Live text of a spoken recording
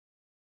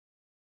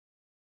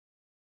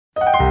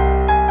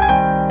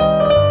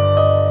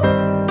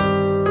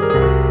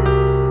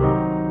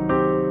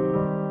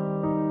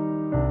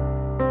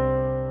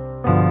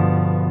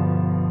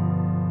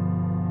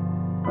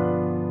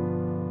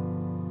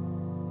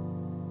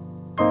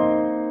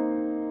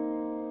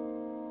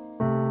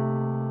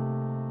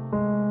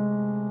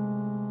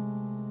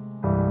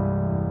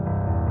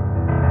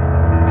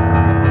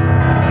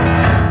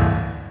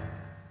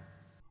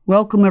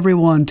Welcome,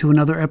 everyone, to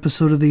another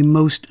episode of the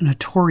Most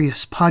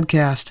Notorious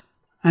podcast.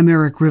 I'm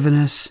Eric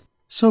Rivenes.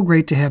 So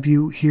great to have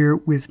you here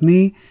with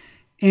me,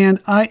 and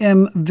I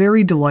am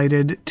very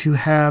delighted to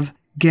have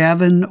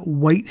Gavin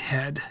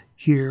Whitehead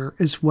here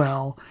as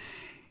well.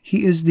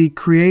 He is the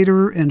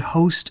creator and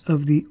host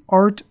of the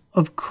Art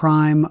of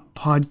Crime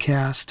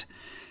podcast.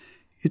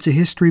 It's a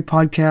history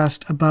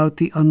podcast about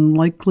the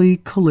unlikely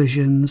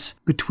collisions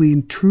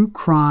between true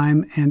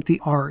crime and the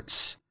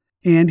arts.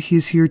 And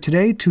he's here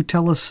today to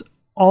tell us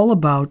all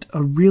about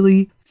a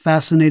really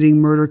fascinating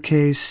murder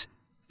case.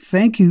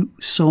 Thank you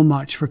so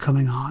much for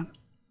coming on.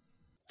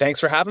 Thanks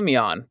for having me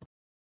on.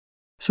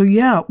 So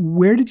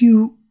where did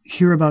you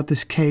hear about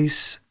this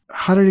case?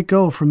 How did it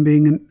go from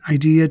being an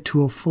idea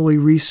to a fully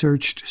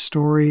researched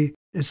story?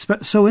 It's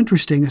so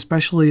interesting,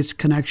 especially its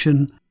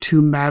connection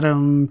to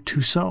Madame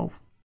Tussaud.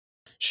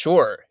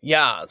 Sure.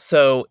 Yeah.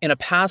 So in a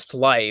past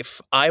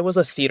life, I was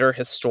a theater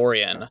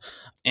historian,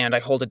 and I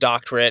hold a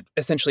doctorate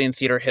essentially in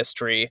theater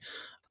history.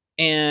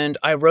 And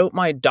I wrote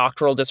my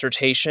doctoral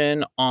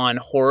dissertation on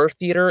horror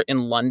theater in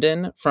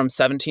London from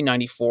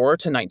 1794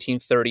 to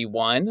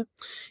 1931.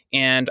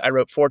 And I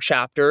wrote 4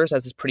 chapters,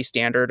 as is pretty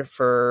standard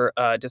for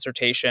a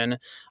dissertation.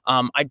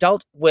 I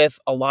dealt with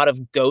a lot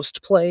of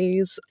ghost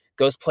plays.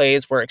 Ghost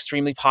plays were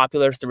extremely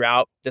popular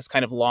throughout this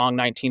kind of long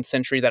 19th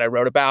century that I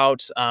wrote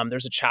about.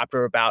 There's a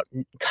chapter about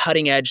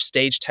cutting-edge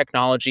stage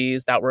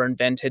technologies that were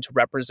invented to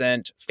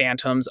represent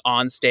phantoms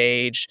on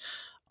stage.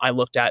 I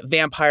looked at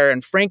vampire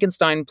and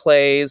Frankenstein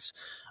plays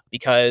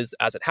because,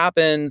 as it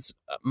happens,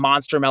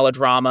 monster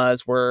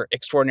melodramas were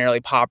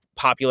extraordinarily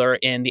popular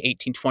in the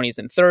 1820s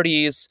and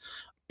 30s,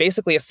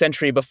 basically a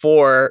century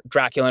before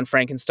Dracula and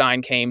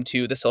Frankenstein came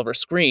to the silver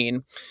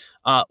screen.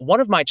 One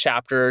of my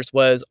chapters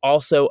was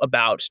also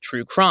about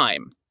true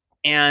crime.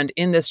 And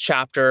in this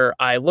chapter,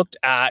 I looked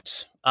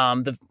at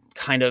the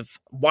kind of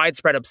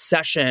widespread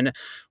obsession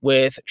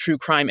with true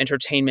crime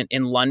entertainment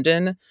in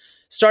London,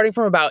 starting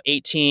from about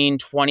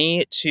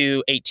 1820 to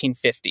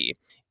 1850.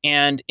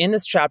 And in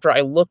this chapter, I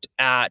looked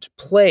at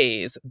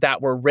plays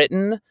that were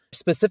written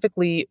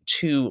specifically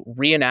to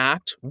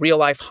reenact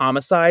real-life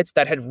homicides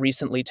that had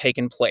recently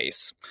taken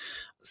place.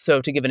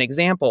 So to give an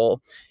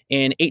example,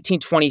 in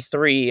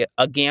 1823,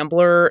 a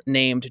gambler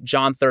named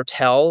John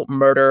Thurtell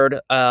murdered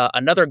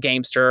another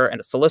gamester and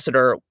a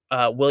solicitor,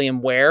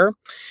 William Ware.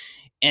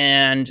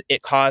 And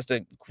it caused a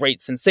great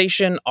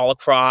sensation all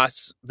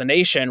across the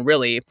nation,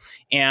 really.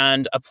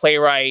 And a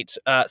playwright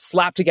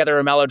slapped together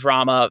a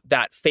melodrama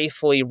that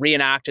faithfully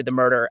reenacted the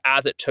murder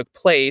as it took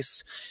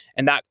place.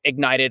 And that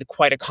ignited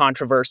quite a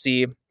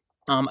controversy.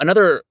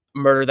 Another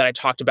murder that I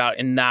talked about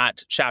in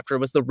that chapter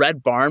was the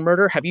Red Barn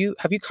murder. Have you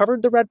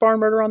covered the Red Barn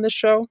murder on this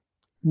show?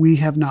 We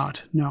have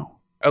not, no.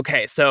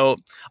 Okay, so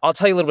I'll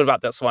tell you a little bit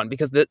about this one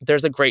because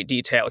there's a great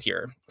detail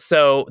here.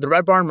 So the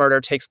Red Barn murder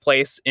takes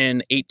place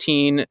in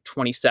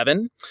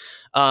 1827.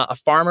 A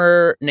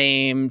farmer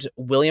named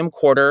William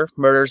Corder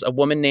murders a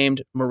woman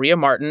named Maria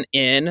Martin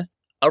in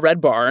a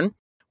red barn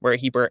where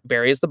he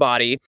buries the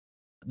body.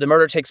 The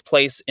murder takes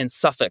place in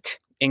Suffolk,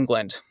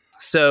 England.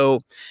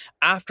 So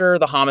after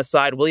the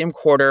homicide, William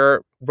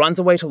Corder runs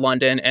away to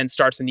London and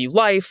starts a new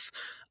life.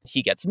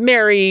 He gets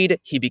married.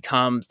 He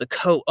becomes the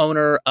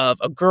co-owner of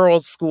a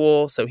girls'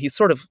 school. So he's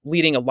sort of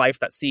leading a life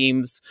that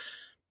seems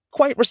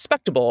quite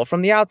respectable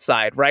from the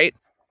outside, right?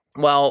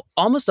 Well,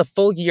 almost a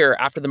full year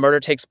after the murder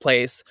takes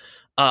place,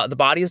 the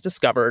body is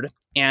discovered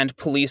and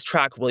police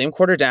track William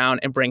Corder down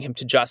and bring him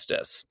to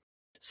justice.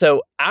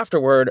 So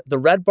afterward, the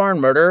Red Barn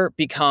murder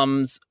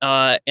becomes,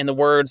 in the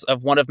words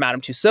of one of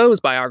Madame Tussaud's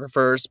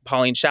biographers,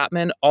 Pauline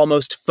Chapman,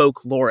 almost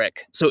folkloric.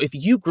 So if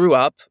you grew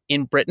up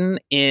in Britain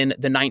in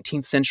the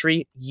 19th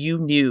century, you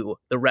knew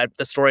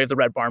the story of the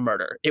Red Barn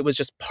murder. It was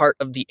just part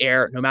of the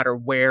air, no matter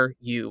where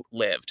you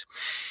lived.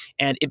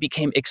 And it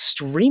became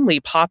extremely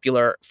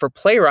popular for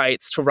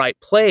playwrights to write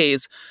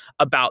plays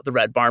about the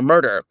Red Barn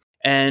murder.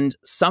 And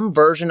some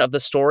version of the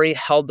story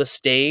held the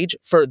stage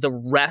for the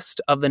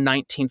rest of the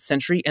 19th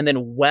century and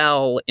then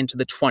well into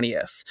the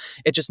 20th.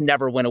 It just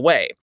never went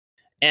away.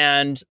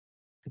 And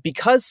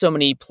because so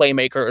many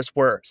playmakers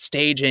were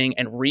staging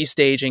and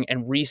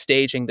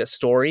restaging this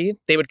story,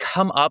 they would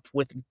come up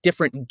with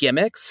different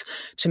gimmicks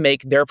to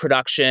make their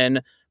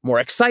production more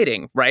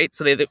exciting, right?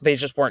 So they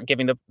just weren't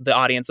giving the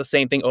audience the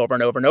same thing over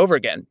and over and over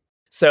again.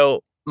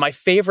 So my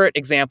favorite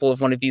example of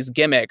one of these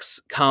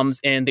gimmicks comes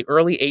in the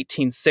early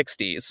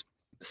 1860s.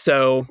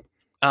 So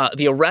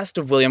the arrest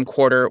of William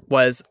Corder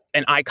was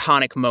an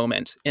iconic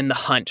moment in the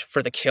hunt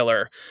for the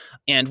killer.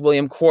 And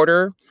William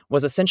Corder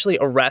was essentially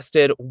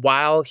arrested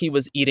while he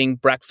was eating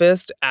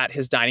breakfast at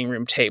his dining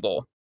room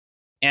table.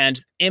 And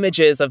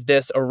images of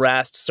this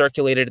arrest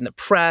circulated in the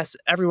press.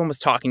 Everyone was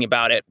talking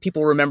about it.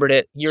 People remembered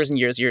it years and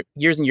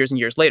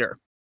years later.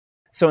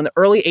 So in the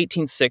early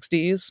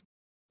 1860s,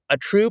 a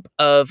troupe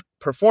of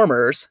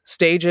performers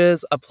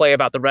stages a play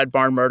about the Red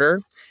Barn murder,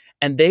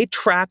 and they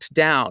tracked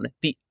down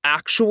the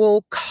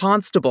actual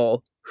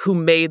constable who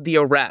made the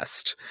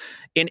arrest.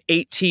 in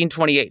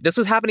 1828. This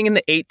was happening in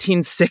the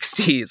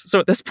 1860s. So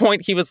at this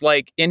point, he was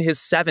like in his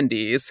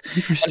 70s.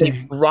 Interesting. And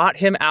they brought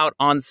him out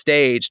on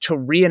stage to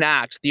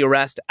reenact the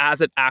arrest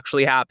as it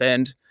actually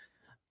happened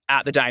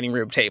at the dining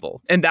room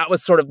table. And that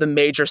was sort of the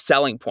major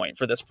selling point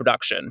for this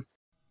production.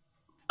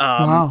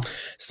 Wow.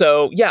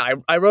 So, yeah,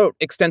 I wrote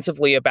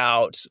extensively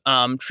about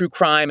true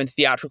crime and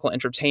theatrical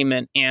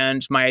entertainment.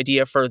 And my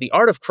idea for the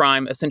art of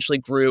crime essentially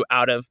grew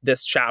out of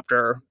this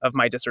chapter of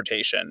my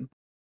dissertation.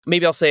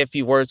 Maybe I'll say a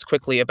few words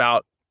quickly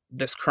about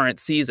this current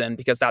season,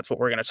 because that's what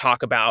we're going to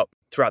talk about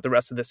throughout the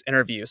rest of this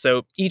interview.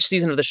 So each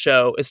season of the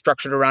show is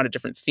structured around a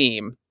different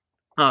theme.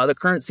 The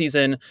current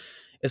season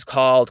is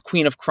called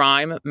Queen of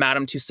Crime,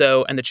 Madame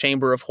Tussaud, and the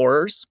Chamber of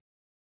Horrors.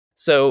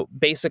 So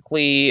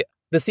basically,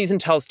 the season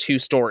tells two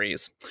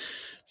stories.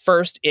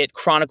 First, it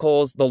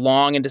chronicles the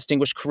long and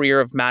distinguished career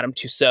of Madame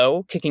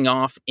Tussaud, kicking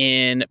off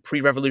in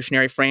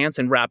pre-revolutionary France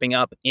and wrapping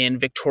up in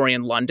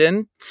Victorian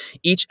London.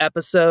 Each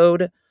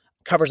episode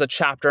covers a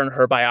chapter in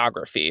her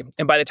biography.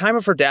 And by the time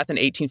of her death in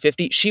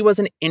 1850, she was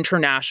an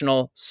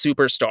international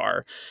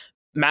superstar.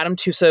 Madame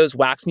Tussaud's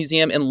Wax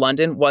Museum in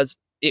London was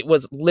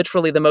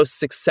literally the most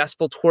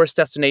successful tourist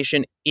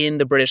destination in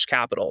the British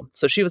capital.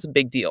 So she was a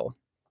big deal.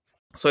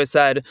 So I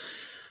said,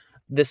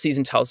 this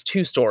season tells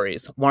two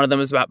stories. One of them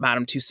is about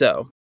Madame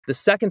Tussaud. The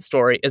second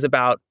story is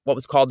about what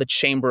was called the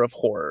Chamber of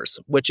Horrors,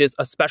 which is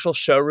a special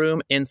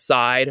showroom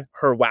inside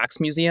her wax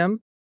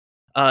museum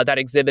that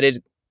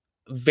exhibited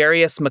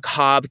various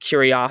macabre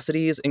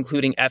curiosities,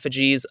 including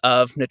effigies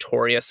of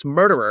notorious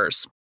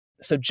murderers.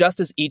 So just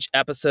as each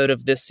episode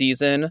of this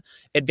season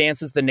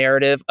advances the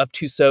narrative of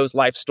Tussaud's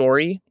life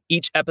story,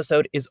 each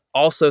episode is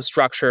also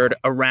structured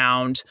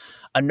around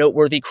a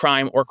noteworthy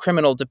crime or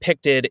criminal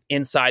depicted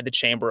inside the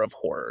Chamber of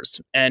Horrors.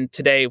 And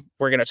today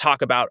we're going to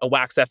talk about a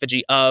wax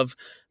effigy of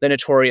the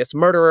notorious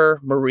murderer,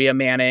 Maria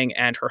Manning,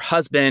 and her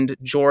husband,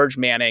 George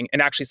Manning.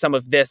 And actually some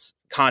of this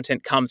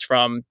content comes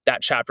from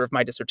that chapter of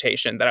my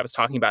dissertation that I was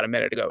talking about a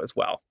minute ago as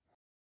well.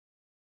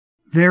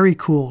 Very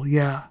cool,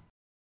 yeah.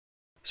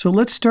 So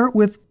let's start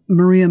with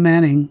Maria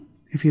Manning,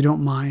 if you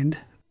don't mind.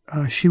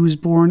 She was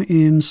born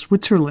in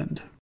Switzerland,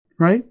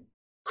 right?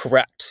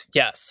 Correct.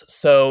 Yes.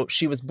 So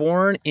she was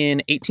born in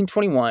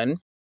 1821,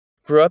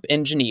 grew up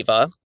in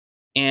Geneva,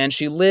 and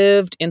she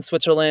lived in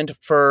Switzerland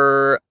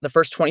for the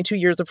first 22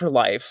 years of her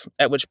life,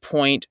 at which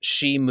point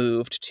she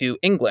moved to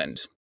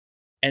England.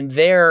 And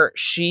there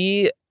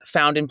she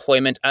found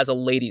employment as a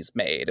lady's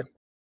maid.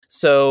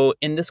 So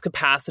in this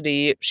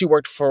capacity, she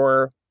worked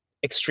for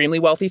extremely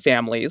wealthy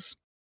families.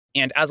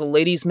 And as a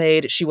lady's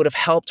maid, she would have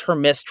helped her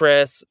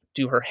mistress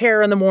do her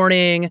hair in the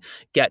morning,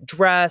 get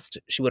dressed.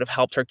 She would have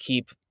helped her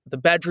keep the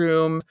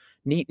bedroom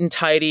neat and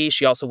tidy.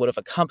 She also would have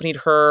accompanied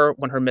her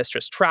when her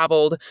mistress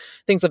traveled,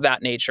 things of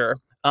that nature.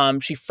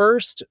 She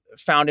first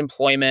found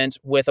employment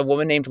with a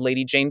woman named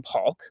Lady Jane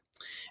Polk.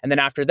 And then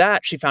after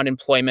that, she found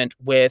employment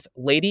with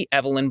Lady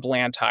Evelyn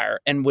Blantyre.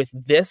 And with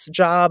this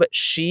job,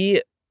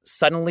 she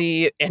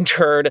suddenly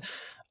entered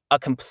a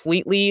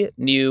completely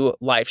new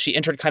life. She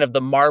entered kind of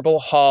the marble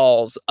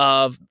halls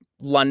of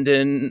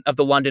London, of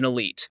the London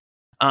elite.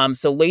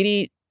 So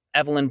Lady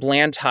Evelyn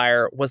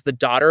Blantyre was the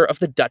daughter of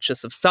the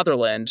Duchess of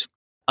Sutherland,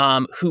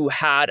 who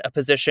had a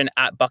position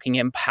at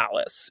Buckingham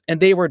Palace.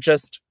 And they were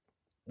just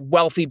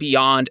wealthy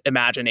beyond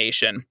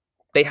imagination.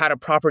 They had a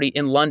property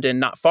in London,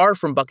 not far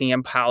from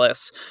Buckingham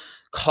Palace,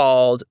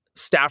 called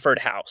Stafford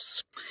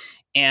House.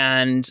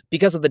 And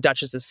because of the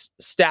Duchess's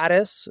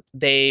status,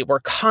 they were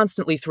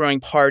constantly throwing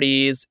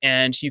parties,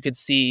 and you could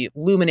see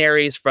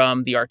luminaries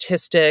from the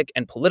artistic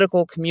and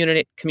political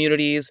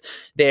communities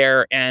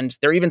there. And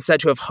they're even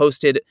said to have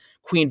hosted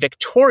Queen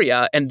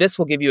Victoria. And this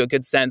will give you a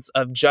good sense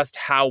of just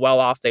how well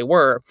off they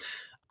were.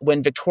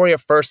 When Victoria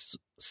first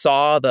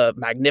saw the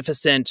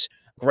magnificent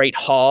Great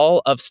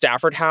Hall of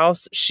Stafford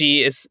House,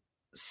 she is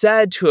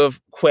said to have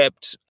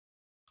quipped,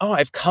 "Oh,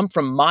 I've come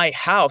from my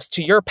house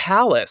to your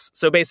palace."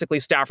 So basically,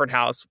 Stafford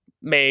House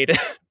made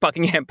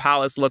Buckingham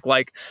Palace look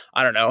like,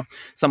 I don't know,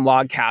 some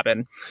log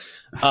cabin.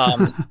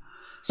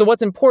 So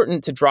what's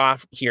important to draw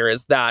here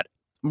is that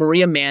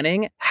Maria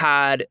Manning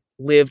had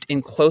lived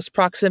in close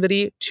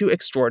proximity to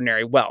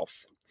extraordinary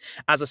wealth.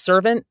 As a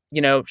servant,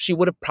 she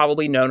would have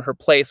probably known her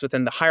place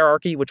within the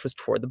hierarchy, which was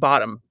toward the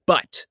bottom.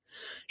 But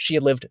she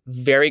had lived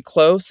very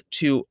close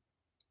to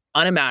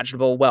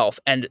unimaginable wealth,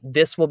 and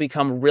this will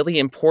become really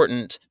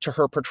important to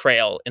her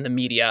portrayal in the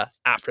media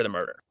after the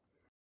murder.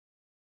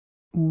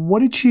 What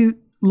did she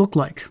look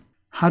like?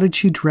 How did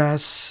she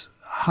dress?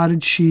 How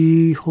did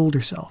she hold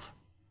herself?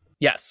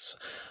 Yes.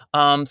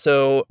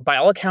 So by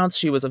all accounts,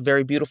 she was a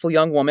very beautiful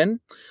young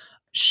woman.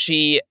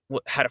 She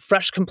had a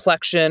fresh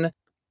complexion,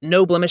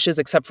 no blemishes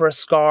except for a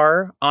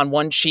scar on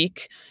one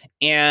cheek,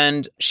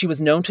 and she was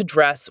known to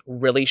dress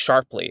really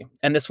sharply.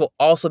 And this will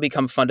also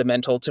become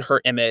fundamental to her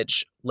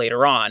image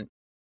later on.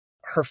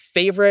 Her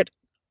favorite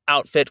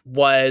outfit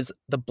was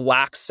the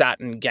black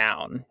satin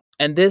gown.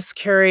 And this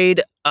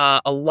carried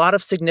a lot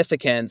of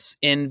significance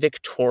in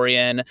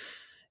Victorian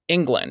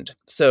England.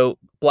 So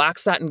black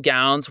satin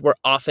gowns were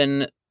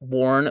often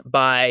worn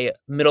by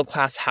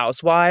middle-class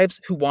housewives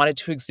who wanted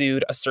to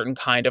exude a certain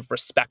kind of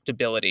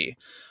respectability.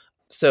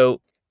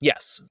 So,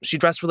 yes, she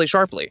dressed really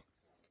sharply.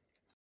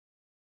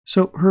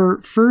 So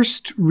her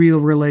first real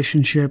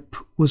relationship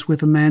was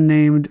with a man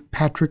named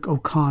Patrick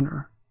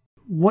O'Connor.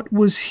 What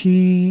was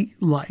he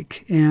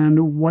like,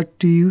 and what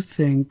do you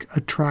think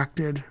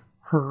attracted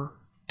her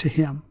to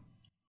him?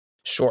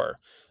 Sure.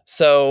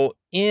 So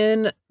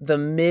in the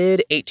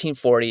mid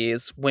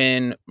 1840s,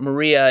 when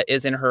Maria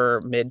is in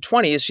her mid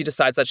 20s, she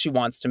decides that she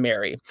wants to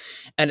marry.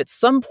 And at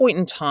some point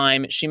in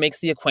time, she makes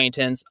the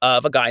acquaintance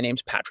of a guy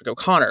named Patrick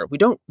O'Connor. We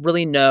don't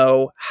really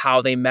know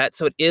how they met,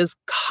 so it is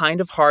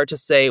kind of hard to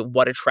say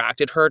what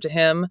attracted her to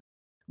him,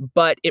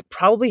 but it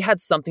probably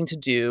had something to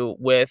do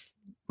with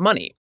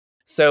money.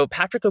 So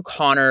Patrick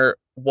O'Connor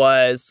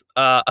was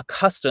a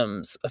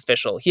customs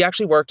official. He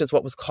actually worked as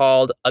what was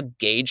called a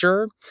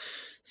gauger.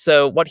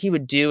 So what he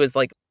would do is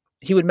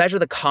he would measure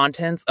the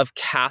contents of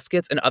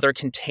caskets and other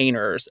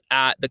containers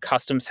at the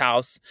customs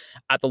house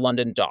at the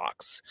London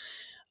docks.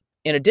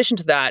 In addition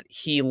to that,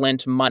 he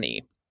lent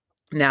money.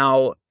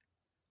 Now,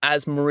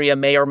 as Maria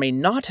may or may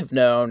not have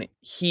known,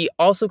 he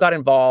also got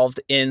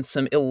involved in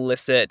some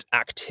illicit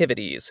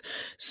activities.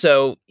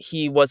 So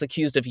he was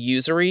accused of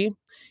usury.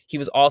 He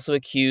was also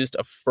accused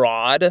of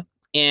fraud.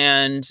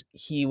 And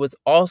he was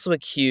also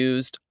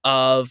accused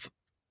of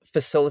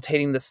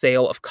facilitating the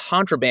sale of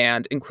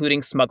contraband,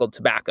 including smuggled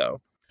tobacco.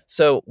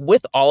 So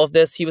with all of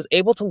this, he was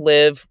able to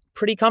live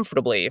pretty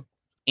comfortably.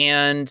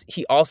 And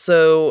he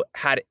also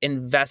had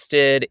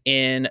invested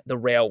in the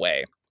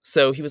railway.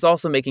 So he was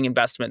also making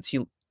investments.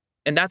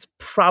 And that's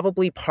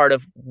probably part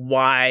of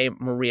why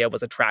Maria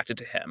was attracted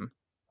to him.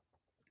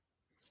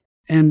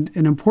 And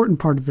an important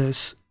part of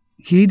this,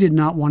 he did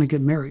not want to get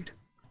married,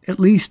 at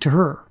least to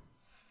her.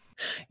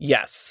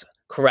 Yes,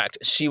 correct.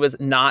 She was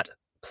not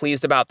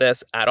pleased about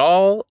this at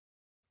all.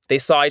 They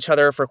saw each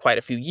other for quite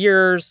a few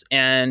years,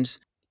 and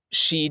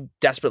she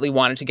desperately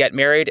wanted to get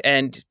married,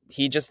 and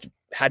he just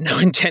had no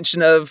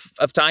intention of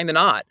tying the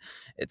knot,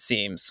 it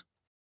seems.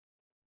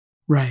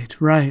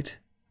 Right.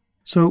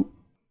 So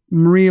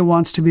Maria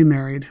wants to be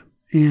married,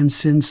 and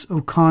since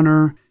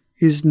O'Connor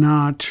is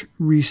not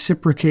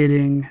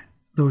reciprocating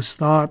those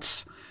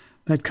thoughts,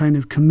 that kind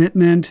of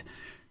commitment,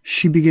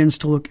 she begins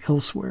to look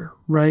elsewhere,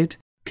 right?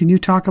 Can you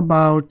talk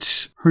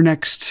about her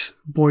next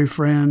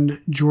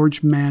boyfriend,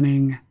 George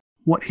Manning,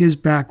 what his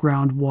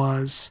background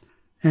was,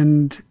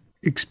 and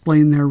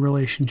explain their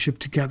relationship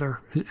together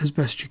as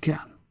best you can?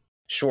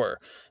 Sure.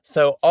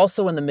 So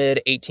also in the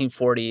mid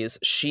 1840s,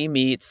 she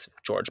meets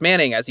George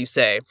Manning, as you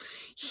say.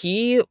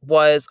 He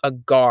was a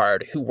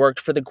guard who worked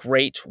for the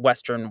Great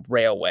Western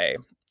Railway.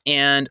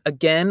 And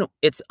again,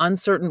 it's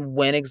uncertain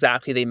when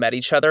exactly they met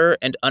each other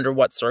and under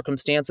what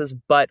circumstances,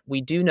 but we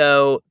do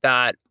know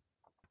that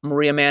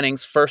Maria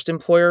Manning's first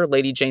employer,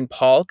 Lady Jane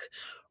Polk,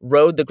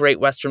 rode the Great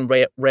Western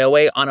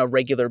Railway on a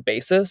regular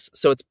basis.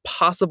 So it's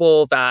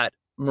possible that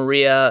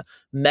Maria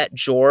met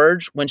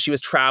George when she was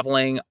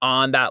traveling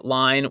on that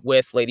line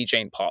with Lady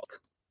Jane Polk.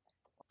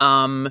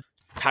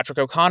 Patrick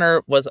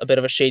O'Connor was a bit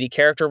of a shady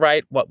character,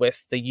 right? What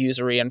with the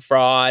usury and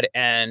fraud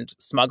and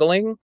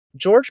smuggling.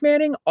 George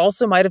Manning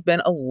also might have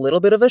been a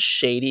little bit of a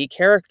shady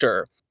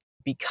character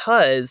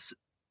because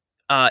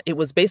it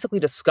was basically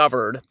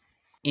discovered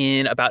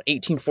in about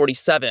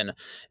 1847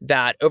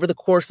 that over the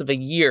course of a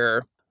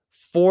year,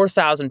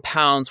 4,000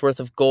 pounds worth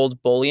of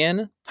gold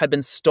bullion had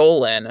been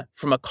stolen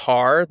from a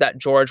car that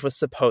George was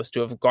supposed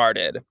to have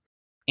guarded.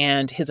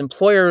 And his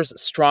employers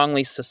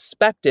strongly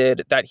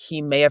suspected that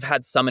he may have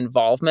had some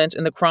involvement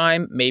in the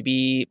crime.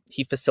 Maybe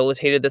he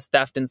facilitated this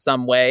theft in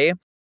some way.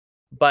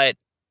 But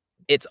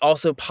it's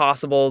also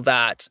possible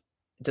that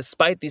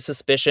despite these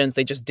suspicions,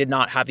 they just did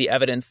not have the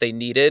evidence they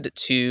needed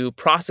to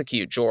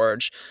prosecute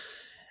George.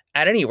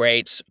 At any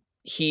rate,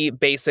 he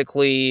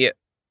basically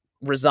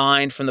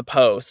resigned from the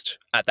post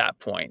at that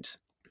point.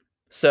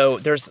 So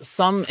there's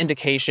some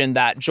indication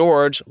that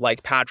George,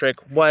 like Patrick,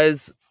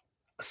 was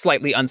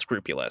slightly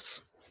unscrupulous.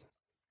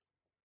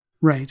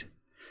 Right.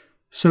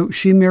 So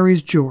she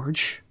marries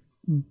George,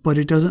 but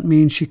it doesn't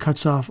mean she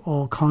cuts off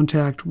all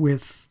contact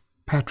with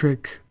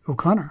Patrick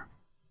O'Connor.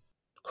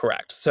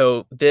 Correct.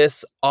 So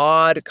this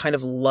odd kind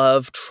of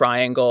love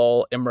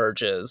triangle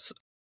emerges.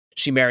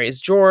 She marries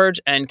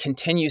George and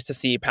continues to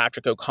see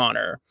Patrick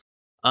O'Connor.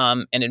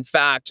 And in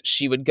fact,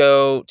 she would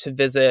go to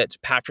visit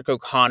Patrick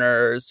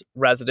O'Connor's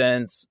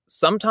residence,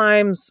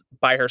 sometimes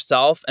by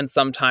herself and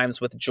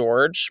sometimes with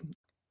George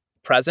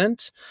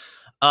present.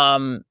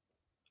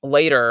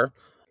 Later,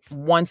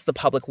 once the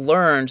public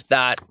learned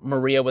that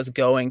Maria was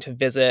going to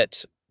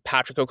visit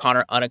Patrick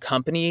O'Connor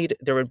unaccompanied,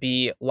 there would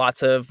be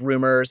lots of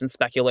rumors and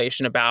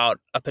speculation about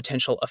a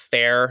potential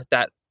affair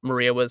that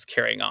Maria was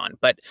carrying on.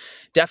 But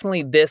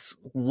definitely this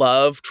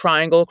love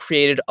triangle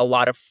created a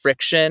lot of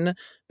friction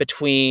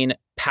between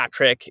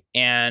Patrick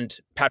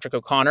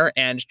O'Connor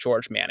and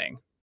George Manning.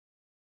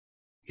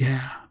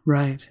 Yeah,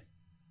 right.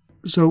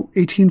 So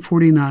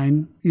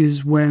 1849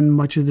 is when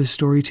much of this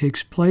story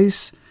takes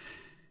place.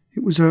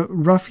 It was a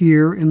rough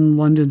year in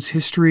London's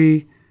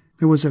history.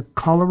 There was a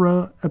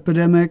cholera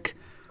epidemic.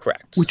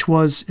 Correct. which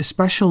was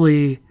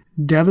especially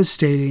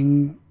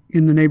devastating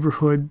in the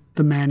neighborhood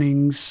the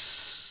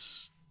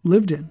Mannings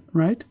lived in,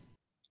 right?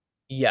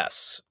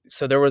 Yes.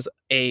 So there was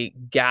a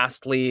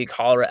ghastly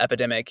cholera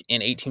epidemic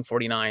in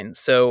 1849.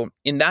 So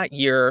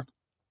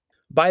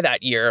by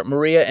that year,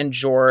 Maria and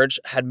George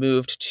had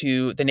moved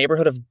to the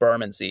neighborhood of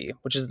Bermondsey,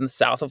 which is in the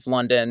south of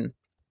London.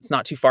 It's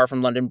not too far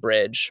from London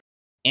Bridge.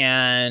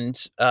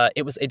 And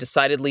it was a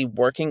decidedly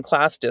working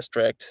class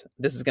district.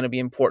 This is going to be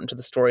important to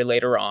the story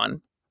later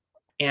on.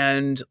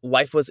 And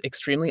life was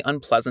extremely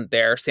unpleasant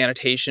there.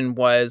 Sanitation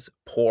was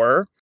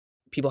poor.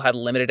 People had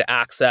limited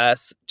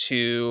access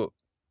to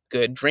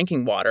good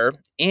drinking water.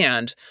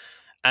 And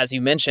as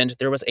you mentioned,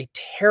 there was a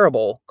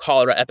terrible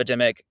cholera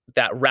epidemic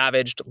that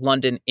ravaged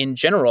London in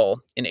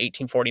general in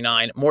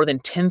 1849. More than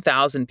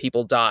 10,000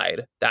 people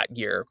died that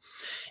year.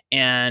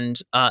 And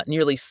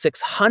nearly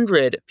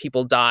 600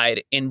 people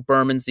died in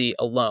Bermondsey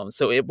alone.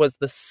 So it was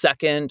the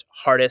second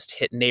hardest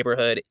hit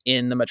neighborhood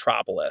in the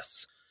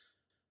metropolis.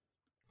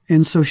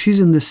 And so she's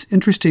in this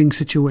interesting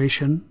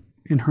situation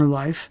in her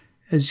life.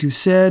 As you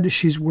said,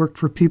 she's worked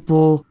for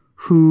people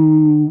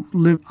who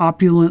live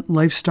opulent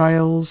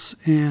lifestyles,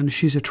 and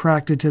she's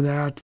attracted to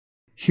that.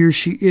 Here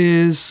she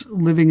is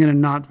living in a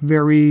not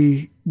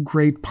very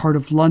great part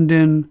of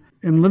London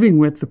and living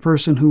with the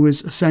person who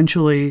is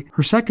essentially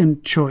her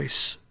second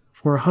choice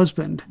for a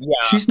husband. Yeah.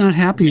 She's not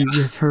happy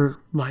with her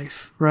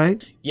life,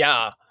 right?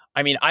 Yeah.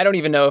 I mean, I don't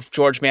even know if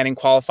George Manning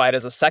qualified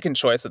as a second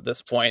choice at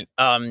this point.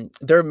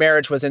 Their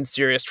marriage was in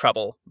serious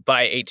trouble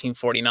by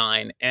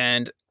 1849.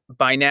 And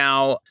by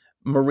now,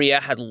 Maria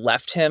had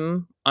left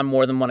him on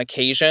more than one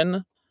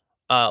occasion.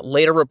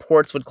 Later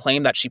reports would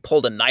claim that she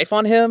pulled a knife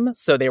on him.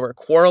 So they were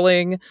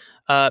quarreling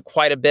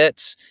quite a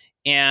bit.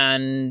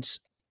 And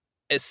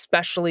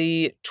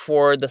especially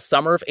toward the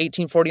summer of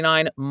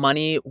 1849,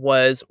 money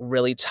was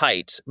really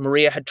tight.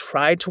 Maria had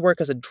tried to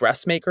work as a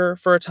dressmaker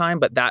for a time,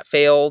 but that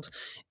failed.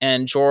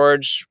 And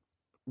George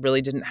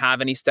really didn't have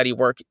any steady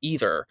work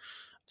either.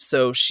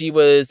 So she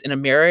was in a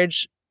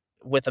marriage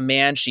with a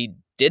man she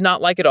did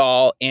not like at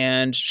all.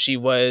 And she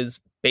was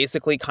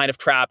basically kind of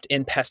trapped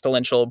in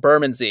pestilential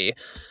Bermondsey.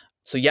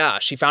 So yeah,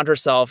 she found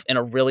herself in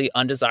a really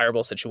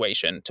undesirable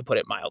situation, to put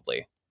it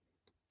mildly.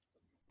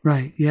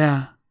 Right,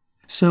 yeah.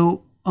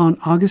 So on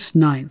August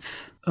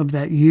 9th of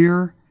that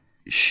year,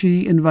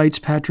 she invites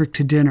Patrick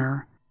to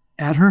dinner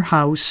at her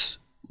house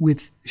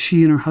with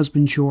she and her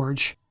husband,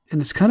 George.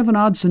 And it's kind of an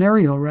odd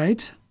scenario,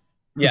 right?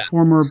 Her Yeah.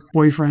 former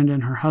boyfriend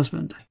and her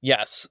husband.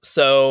 Yes.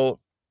 So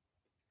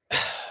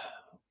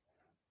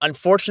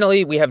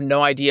unfortunately, we have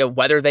no idea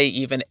whether they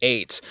even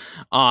ate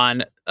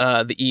on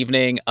the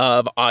evening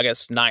of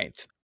August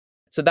 9th.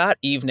 So that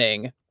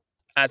evening,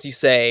 as you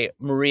say,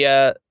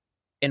 Maria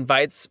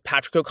invites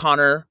Patrick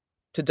O'Connor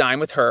to dine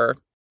with her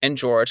and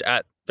George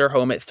at their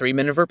home at 3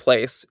 Miniver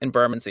Place in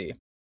Bermondsey.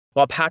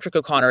 While Patrick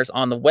O'Connor is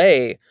on the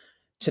way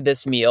to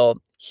this meal,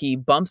 he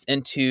bumps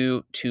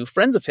into two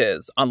friends of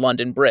his on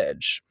London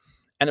Bridge.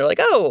 And they're like,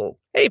 "Oh,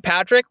 hey,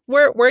 Patrick,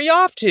 where are you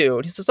off to?"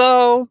 And he says,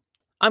 "Oh,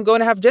 I'm going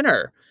to have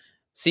dinner."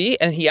 See?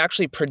 And he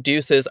actually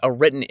produces a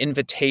written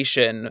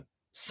invitation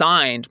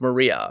signed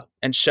Maria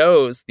and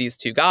shows these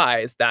two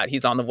guys that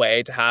he's on the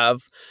way to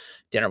have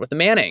dinner with the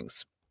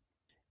Mannings.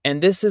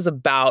 And this is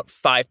about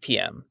 5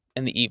 p.m.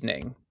 in the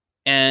evening.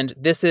 And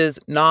this is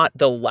not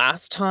the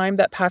last time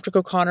that Patrick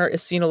O'Connor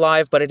is seen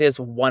alive, but it is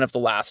one of the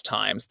last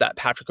times that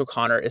Patrick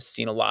O'Connor is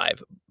seen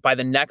alive. By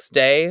the next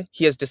day,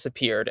 he has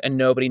disappeared and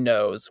nobody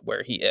knows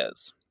where he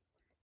is.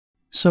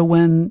 So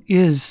when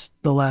is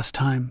the last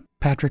time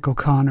Patrick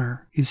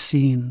O'Connor is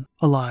seen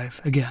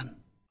alive again?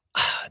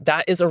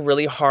 That is a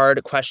really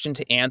hard question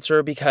to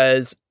answer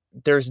because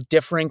there's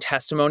differing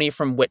testimony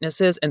from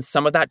witnesses, and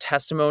some of that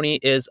testimony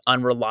is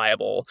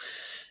unreliable.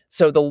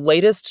 So the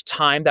latest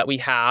time that we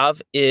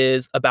have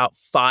is about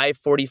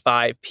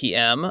 5:45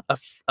 p.m.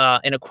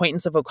 An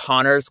acquaintance of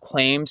O'Connor's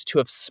claimed to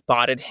have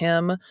spotted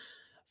him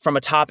from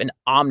atop an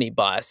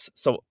omnibus.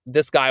 So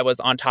this guy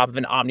was on top of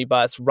an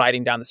omnibus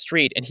riding down the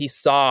street, and he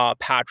saw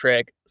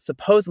Patrick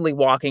supposedly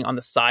walking on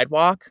the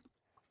sidewalk.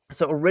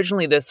 So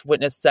originally this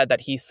witness said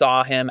that he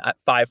saw him at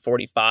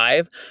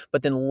 5:45,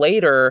 but then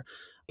later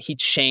he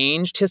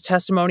changed his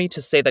testimony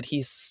to say that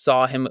he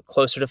saw him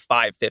closer to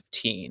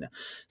 5:15.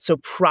 So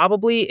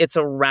probably it's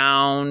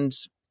around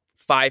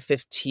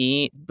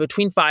 5:15,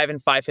 between 5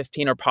 and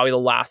 5:15 are probably the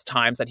last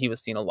times that he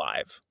was seen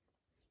alive.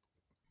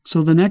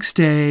 So the next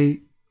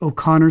day,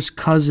 O'Connor's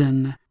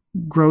cousin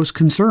grows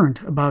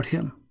concerned about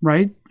him,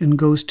 right? And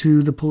goes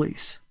to the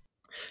police.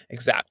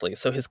 Exactly.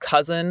 So his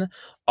cousin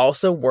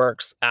also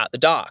works at the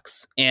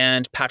docks,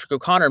 and Patrick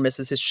O'Connor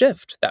misses his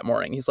shift that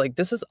morning. He's like,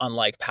 this is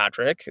unlike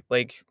Patrick.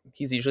 Like,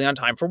 he's usually on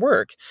time for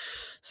work.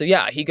 So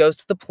yeah, he goes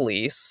to the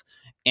police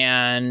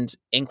and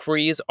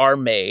inquiries are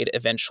made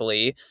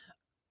eventually.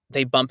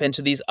 They bump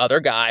into these other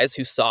guys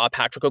who saw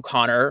Patrick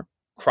O'Connor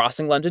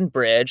crossing London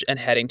Bridge and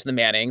heading to the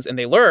Mannings, and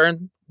they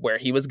learn where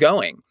he was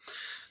going.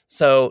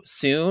 So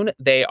soon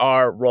they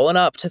are rolling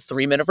up to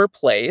 3 Miniver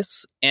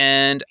Place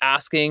and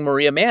asking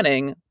Maria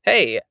Manning,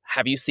 "Hey,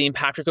 have you seen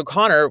Patrick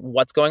O'Connor?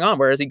 What's going on?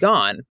 Where has he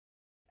gone?"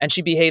 And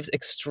she behaves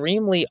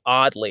extremely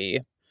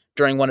oddly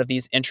during one of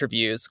these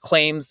interviews.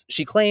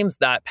 She claims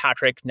that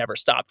Patrick never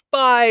stopped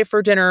by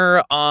for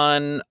dinner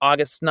on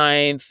August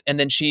 9th. And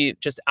then she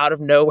just out of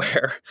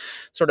nowhere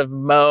sort of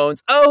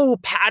moans, "Oh,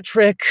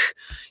 Patrick,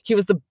 he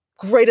was the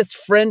greatest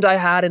friend I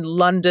had in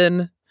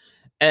London."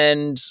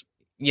 And,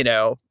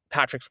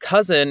 Patrick's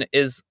cousin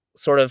is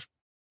sort of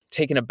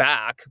taken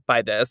aback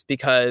by this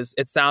because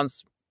it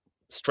sounds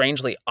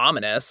strangely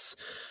ominous,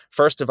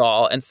 first of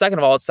all. And second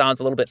of all, it sounds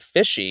a little bit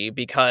fishy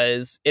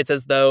because it's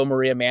as though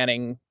Maria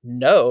Manning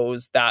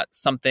knows that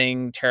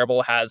something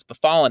terrible has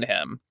befallen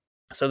him.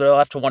 So they're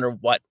left to wonder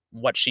what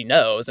she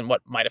knows and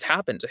what might have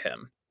happened to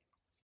him.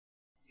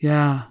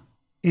 Yeah.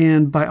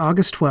 And by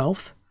August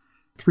 12th,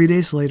 3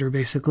 days later,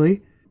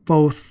 basically,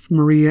 both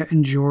Maria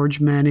and George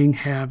Manning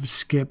have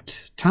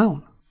skipped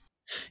town.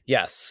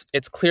 Yes,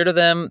 it's clear to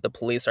them. The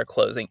police are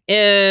closing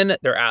in.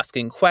 They're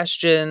asking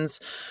questions.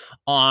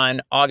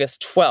 On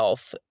August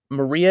 12th,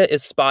 Maria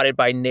is spotted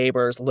by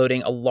neighbors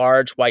loading a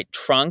large white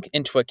trunk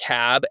into a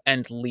cab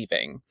and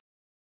leaving.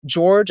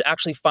 George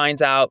actually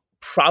finds out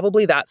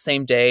probably that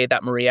same day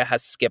that Maria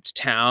has skipped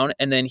town,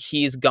 and then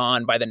he's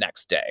gone by the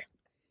next day.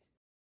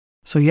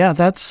 So yeah,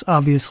 that's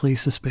obviously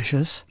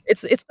suspicious.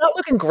 It's not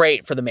looking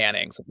great for the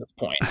Mannings at this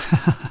point.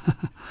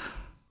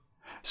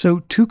 So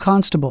 2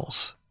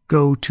 constables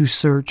go to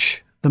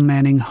search the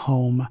Manning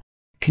home.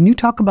 Can you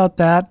talk about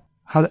that?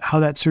 How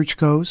that search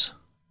goes?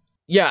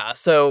 Yeah,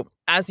 so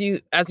as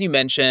you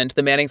mentioned,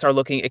 the Mannings are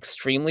looking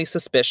extremely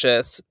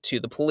suspicious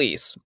to the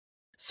police.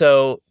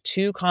 So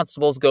 2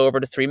 constables go over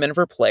to 3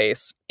 Miniver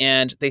Place,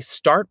 and they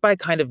start by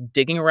kind of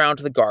digging around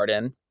the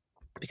garden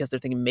because they're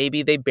thinking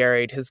maybe they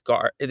buried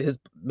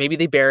maybe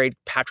they buried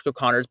Patrick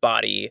O'Connor's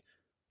body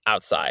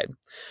outside.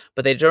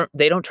 But they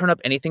don't turn up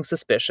anything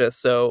suspicious,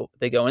 so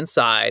they go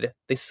inside,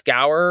 they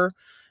scour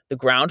the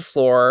ground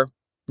floor,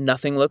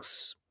 nothing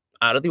looks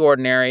out of the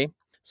ordinary,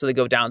 so they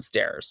go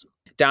downstairs.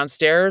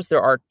 Downstairs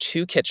there are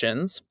 2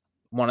 kitchens,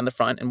 one in the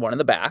front and one in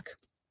the back.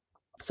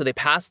 So they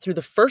pass through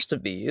the first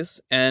of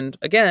these, and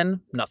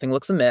again, nothing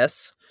looks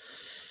amiss.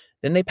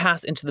 Then they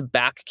pass into the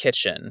back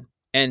kitchen,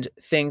 and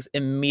things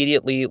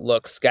immediately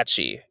look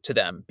sketchy to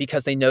them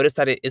because they notice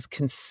that it is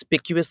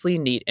conspicuously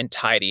neat and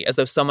tidy, as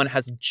though someone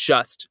has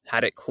just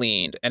had it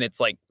cleaned, and it's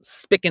like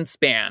spick and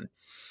span.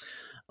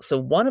 So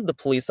one of the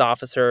police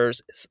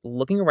officers is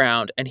looking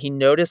around, and he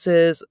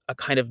notices a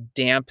kind of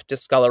damp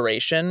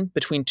discoloration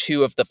between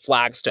 2 of the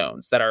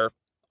flagstones that are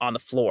on the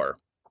floor.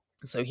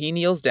 So he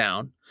kneels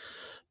down,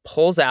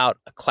 pulls out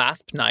a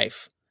clasp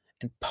knife,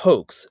 and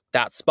pokes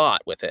that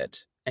spot with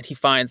it. And he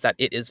finds that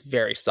it is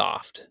very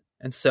soft.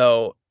 And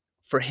so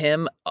for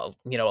him, a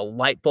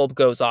light bulb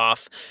goes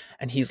off,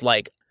 and he's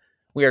like,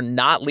 "We are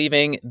not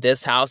leaving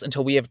this house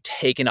until we have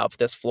taken up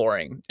this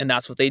flooring." And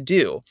that's what they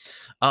do.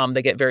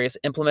 They get various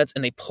implements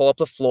and they pull up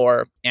the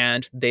floor,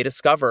 and they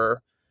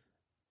discover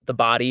the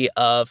body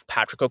of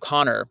Patrick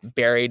O'Connor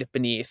buried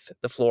beneath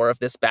the floor of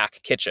this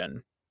back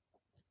kitchen.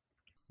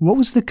 What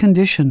was the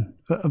condition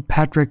of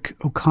Patrick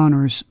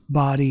O'Connor's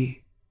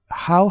body?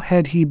 How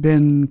had he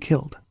been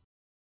killed?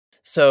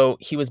 So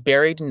he was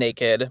buried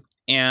naked,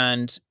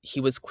 and he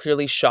was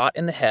clearly shot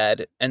in the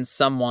head, and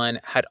someone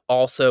had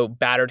also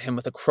battered him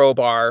with a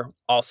crowbar,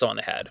 also on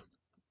the head.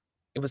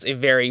 It was a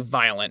very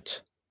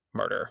violent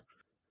murder.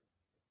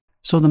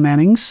 So the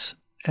Mannings,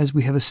 as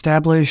we have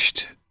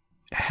established,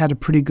 had a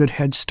pretty good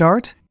head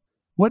start.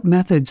 What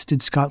methods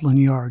did Scotland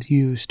Yard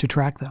use to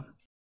track them?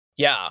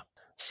 Yeah.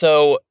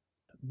 So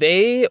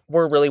they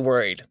were really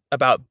worried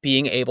about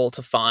being able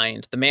to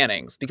find the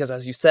Mannings because,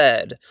 as you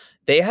said,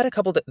 they had a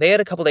couple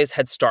days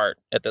head start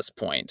at this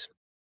point.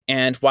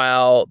 And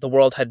while the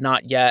world had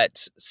not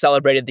yet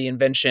celebrated the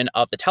invention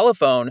of the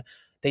telephone,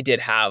 they did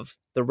have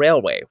the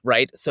railway,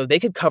 right? So they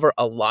could cover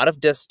a lot of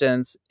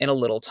distance in a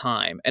little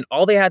time. And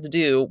all they had to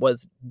do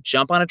was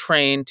jump on a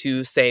train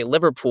to, say,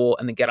 Liverpool,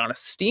 and then get on a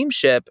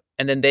steamship,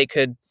 and then they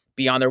could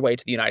be on their way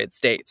to the United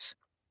States.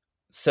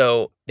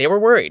 So they were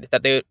worried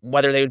that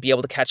whether they would be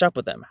able to catch up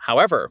with them.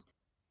 However,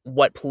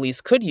 what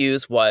police could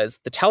use was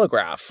the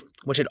telegraph,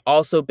 which had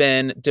also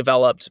been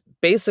developed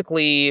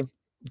basically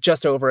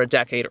just over a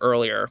decade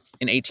earlier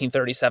in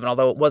 1837,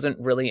 although it wasn't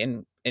really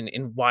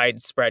in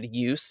widespread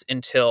use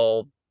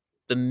until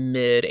the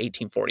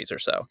mid-1840s or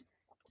so.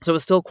 So it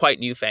was still quite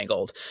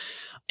newfangled.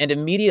 And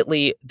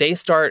immediately they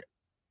start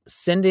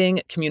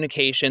sending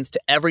communications to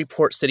every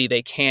port city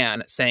they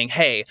can saying,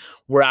 "Hey,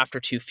 we're after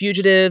 2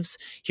 fugitives.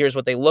 Here's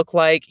what they look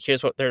like.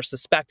 Here's what they're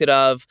suspected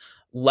of.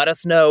 Let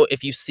us know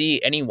if you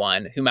see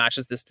anyone who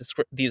matches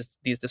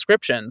these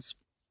descriptions."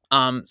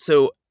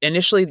 So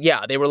initially,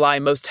 yeah, they rely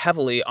most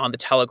heavily on the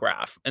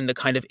telegraph and the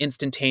kind of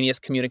instantaneous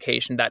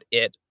communication that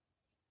it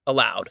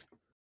allowed.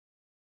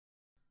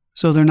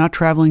 So they're not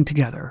traveling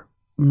together.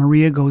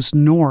 Maria goes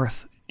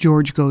north,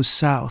 George goes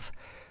south.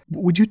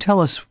 Would you tell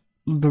us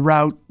the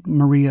route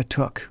Maria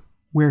took,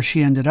 where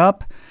she ended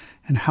up,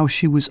 and how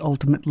she was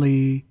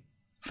ultimately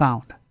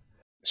found?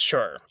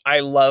 Sure.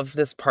 I love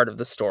this part of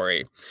the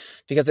story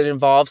because it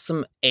involves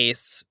some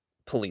ace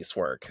police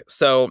work.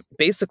 So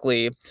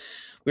basically,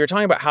 We were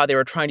talking about how they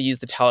were trying to use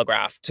the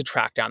telegraph to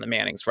track down the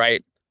Mannings,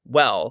 right?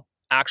 Well,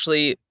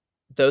 actually,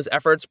 those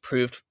efforts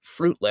proved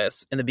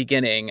fruitless in the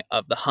beginning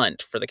of the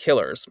hunt for the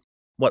killers.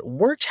 What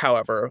worked,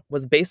 however,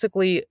 was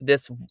basically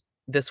this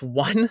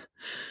one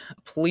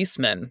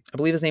policeman, I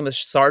believe his name was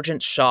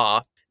Sergeant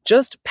Shaw,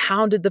 just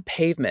pounded the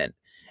pavement.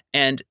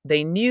 And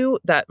they knew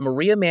that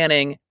Maria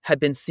Manning had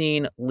been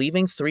seen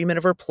leaving 3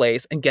 Miniver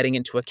Place and getting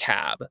into a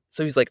cab.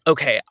 So he's like,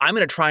 okay, I'm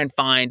going to try and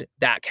find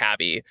that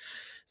cabbie.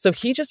 So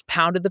he just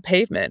pounded the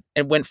pavement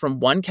and went from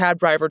one cab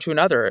driver to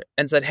another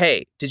and said,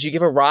 hey, did you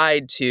give a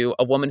ride to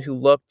a woman who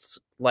looked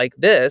like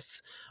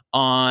this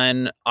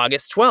on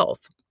August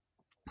 12th?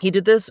 He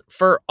did this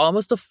for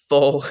almost a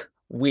full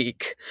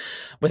week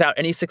without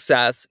any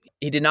success.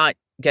 He did not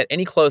get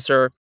any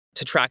closer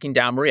to tracking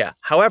down Maria.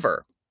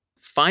 However,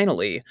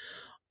 finally,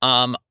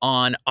 on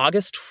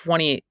August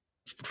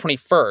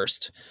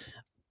 21st,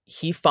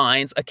 he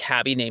finds a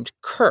cabbie named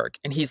Kirk.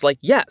 And he's like,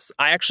 yes,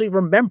 I actually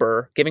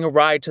remember giving a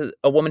ride to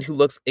a woman who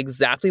looks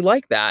exactly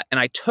like that. And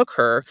I took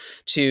her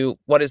to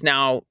what is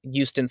now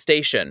Euston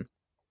Station.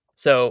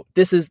 So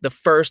this is the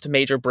first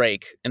major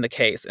break in the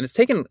case. And it's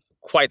taken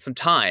quite some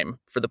time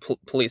for the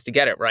police to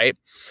get it right.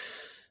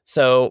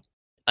 So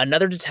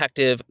another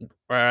detective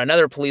or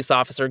another police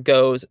officer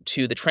goes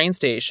to the train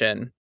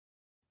station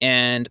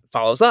and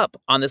follows up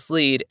on this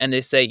lead. And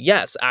they say,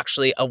 yes,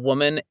 actually, a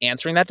woman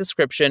answering that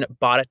description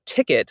bought a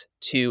ticket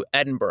to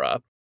Edinburgh.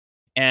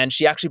 And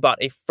she actually bought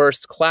a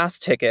first-class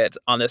ticket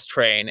on this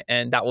train,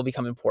 and that will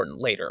become important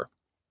later.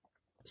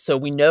 So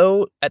we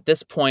know at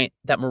this point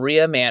that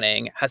Maria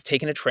Manning has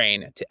taken a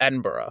train to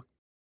Edinburgh.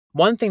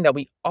 One thing that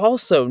we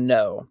also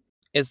know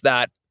is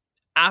that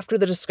after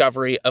the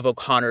discovery of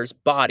O'Connor's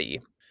body,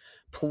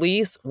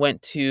 police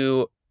went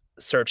to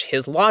search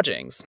his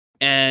lodgings.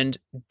 And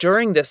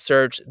during this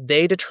search,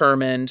 they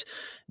determined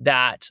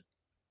that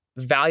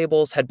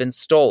valuables had been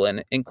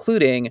stolen,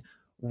 including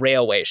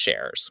railway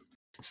shares.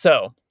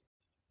 So,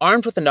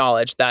 armed with the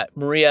knowledge that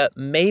Maria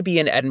may be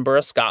in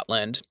Edinburgh,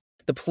 Scotland,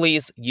 the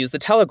police used the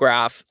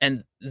telegraph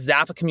and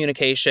zap a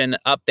communication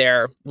up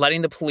there,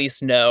 letting the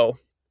police know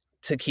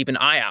to keep an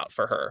eye out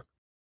for her.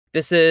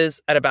 This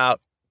is at about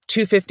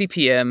 2:50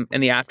 p.m.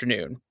 in the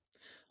afternoon.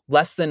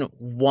 Less than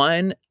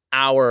 1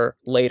 hour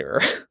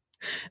later,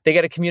 they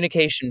get a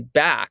communication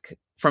back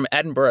from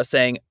Edinburgh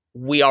saying,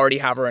 we already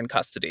have her in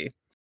custody.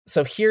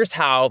 So here's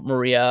how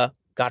Maria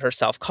got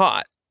herself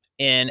caught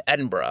in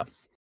Edinburgh.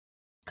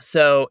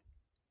 So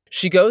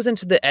she goes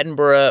into the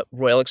Edinburgh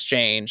Royal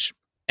Exchange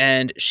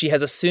and she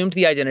has assumed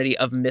the identity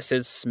of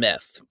Mrs.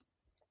 Smith.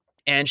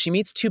 And she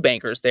meets 2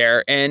 bankers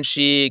there and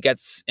she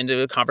gets into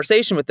a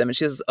conversation with them. And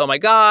she says, oh my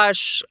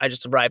gosh, I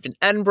just arrived in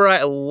Edinburgh.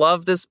 I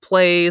love this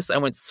place. I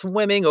went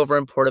swimming over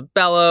in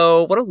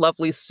Portobello. What a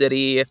lovely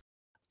city.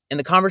 And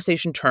the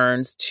conversation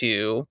turns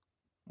to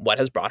what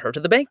has brought her to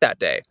the bank that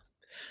day.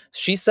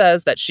 She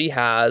says that she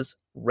has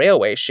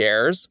railway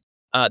shares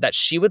that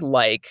she would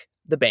like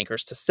the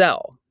bankers to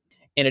sell.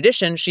 In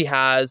addition, she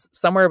has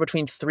somewhere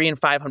between £300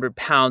 and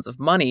 £500 of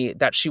money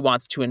that she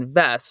wants to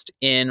invest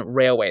in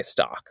railway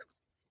stock.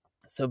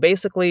 So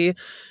basically,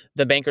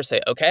 the bankers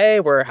say, okay,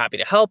 we're happy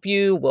to help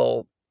you.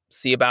 We'll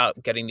see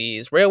about getting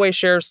these railway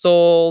shares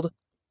sold.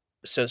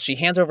 So she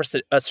hands over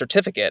a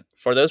certificate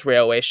for those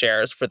railway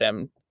shares for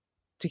them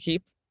to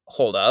keep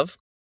hold of.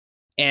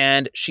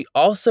 And she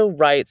also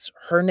writes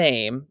her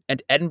name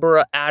and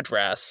Edinburgh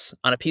address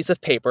on a piece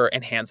of paper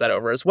and hands that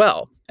over as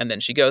well. And then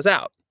she goes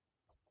out.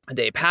 A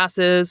day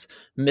passes.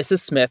 Mrs.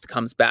 Smith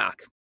comes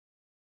back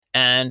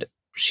and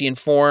she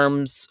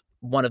informs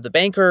one of the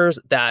bankers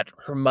that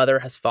her mother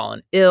has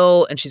fallen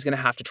ill and she's going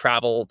to have to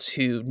travel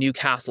to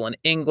Newcastle in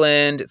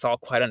England. It's all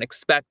quite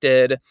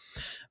unexpected.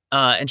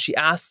 And she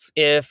asks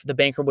if the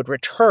banker would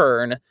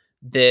return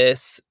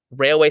this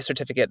railway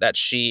certificate that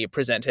she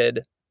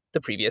presented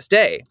the previous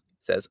day.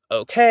 Says,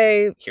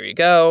 okay, here you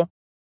go.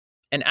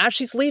 And as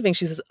she's leaving,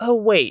 she says, oh,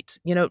 wait,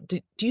 do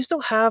you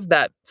still have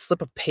that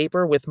slip of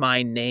paper with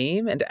my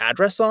name and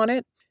address on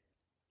it?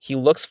 He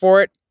looks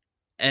for it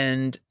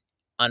and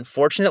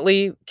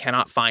unfortunately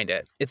cannot find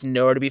it. It's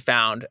nowhere to be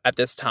found at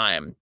this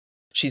time.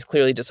 She's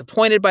clearly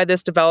disappointed by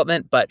this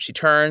development, but she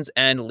turns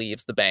and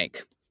leaves the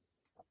bank.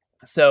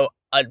 So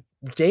a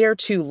day or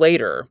two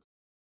later,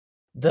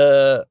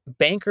 the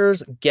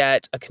bankers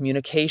get a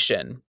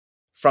communication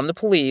from the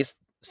police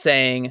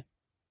saying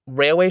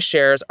railway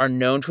shares are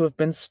known to have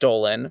been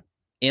stolen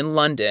in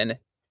London.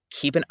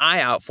 Keep an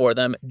eye out for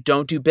them.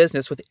 Don't do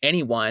business with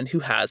anyone who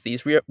has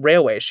these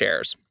railway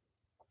shares.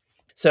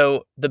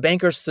 So the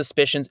bankers'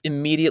 suspicions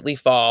immediately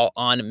fall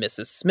on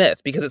Mrs.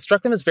 Smith because it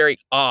struck them as very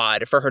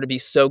odd for her to be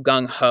so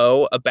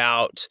gung-ho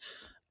about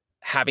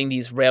having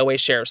these railway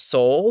shares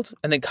sold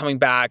and then coming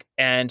back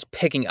and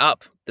picking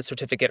up the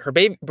certificate. Her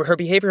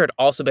behavior had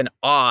also been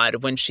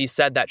odd when she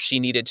said that she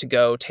needed to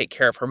go take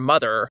care of her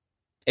mother.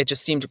 It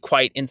just seemed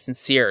quite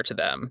insincere to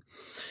them.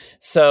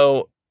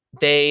 So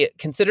they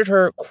considered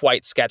her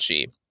quite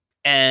sketchy.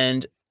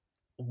 And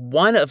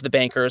one of the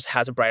bankers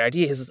has a bright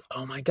idea. He says,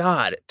 oh my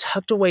God,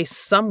 tucked away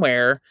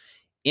somewhere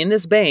in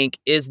this bank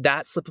is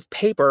that slip of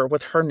paper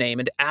with her name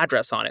and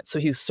address on it. So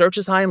he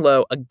searches high and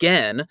low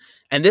again,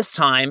 and this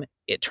time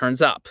it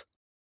turns up.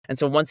 And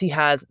so once he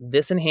has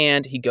this in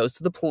hand, he goes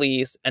to the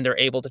police, and they're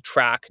able to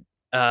track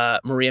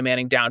Maria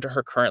Manning down to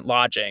her current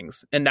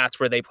lodgings, and that's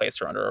where they place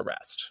her under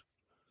arrest.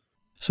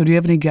 So do you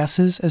have any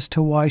guesses as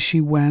to why she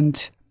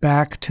went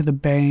back to the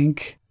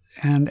bank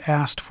and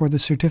asked for the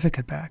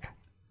certificate back?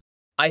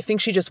 I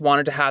think she just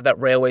wanted to have that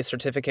railway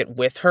certificate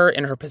with her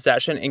in her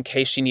possession in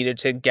case she needed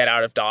to get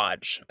out of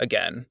Dodge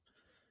again.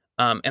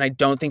 And I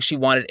don't think she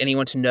wanted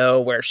anyone to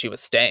know where she was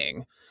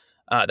staying.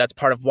 That's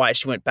part of why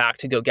she went back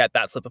to go get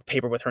that slip of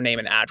paper with her name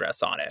and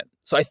address on it.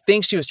 So I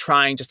think she was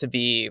trying just to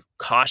be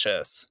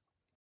cautious.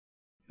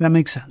 That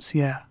makes sense,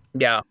 yeah.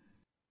 Yeah.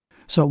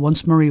 So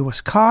once Marie was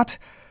caught,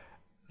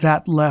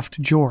 that left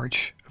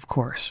George, of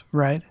course,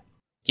 right?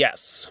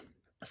 Yes.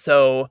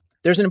 So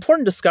there's an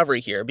important discovery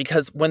here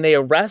because when they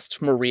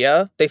arrest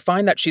Maria, they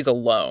find that she's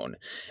alone.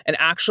 And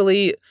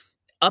actually,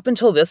 up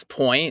until this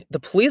point, the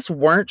police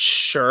weren't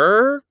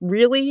sure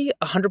really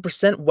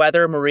 100%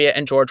 whether Maria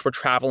and George were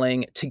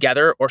traveling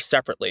together or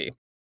separately.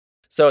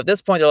 So at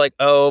this point, they're like,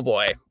 oh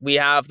boy, we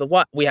have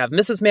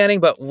Mrs. Manning,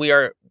 but we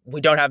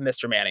don't have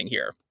Mr. Manning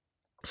here.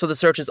 So the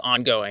search is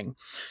ongoing.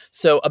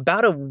 So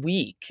about a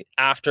week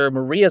after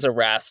Maria's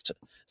arrest,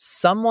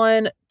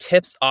 someone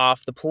tips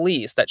off the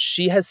police that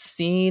she has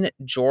seen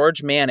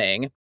George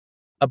Manning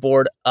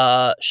aboard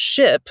a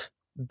ship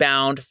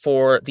bound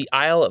for the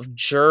Isle of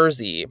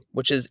Jersey,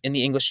 which is in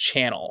the English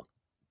Channel.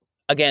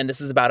 Again, this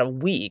is about a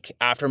week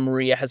after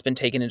Maria has been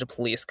taken into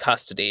police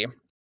custody.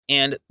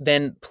 And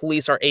then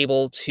police are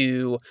able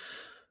to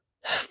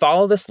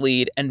follow this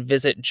lead and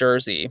visit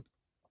Jersey.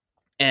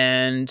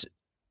 And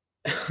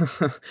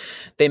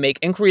they make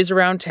inquiries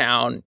around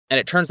town, and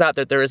it turns out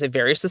that there is a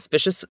very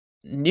suspicious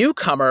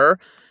newcomer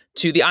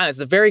to the island. It's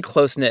a very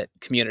close-knit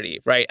community,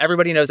 right?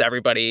 Everybody knows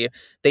everybody.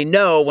 They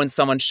know when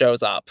someone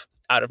shows up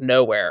out of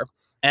nowhere.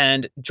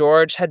 And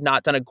George had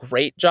not done a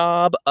great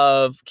job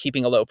of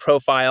keeping a low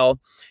profile.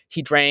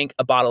 He drank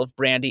a bottle of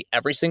brandy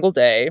every single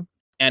day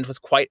and was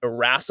quite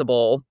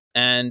irascible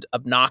and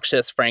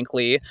obnoxious,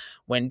 frankly,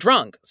 when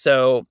drunk.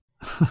 So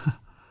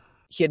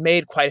he had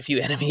made quite a few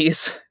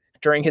enemies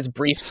during his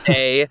brief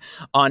stay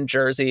on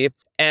Jersey.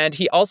 And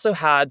he also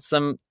had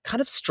some kind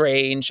of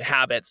strange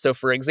habits. So,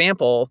 for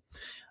example,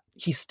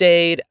 he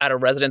stayed at a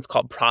residence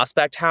called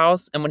Prospect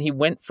House. And when he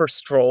went for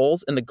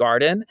strolls in the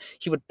garden,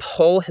 he would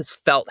pull his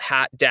felt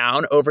hat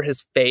down over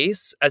his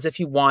face as if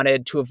he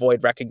wanted to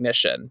avoid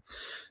recognition.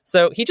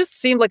 So he just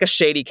seemed like a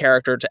shady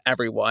character to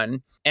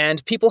everyone.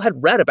 And people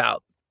had read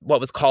about what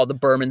was called the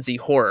Bermondsey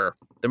Horror,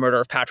 the murder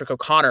of Patrick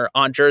O'Connor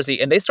on Jersey.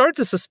 And they started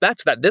to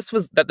suspect that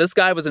this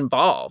guy was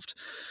involved.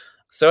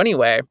 So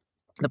anyway,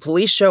 the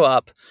police show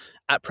up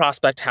at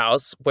Prospect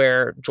House,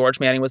 where George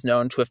Manning was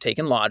known to have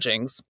taken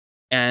lodgings,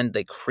 and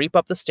they creep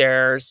up the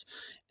stairs,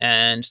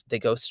 and they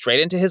go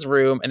straight into his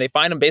room, and they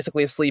find him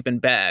basically asleep in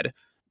bed. It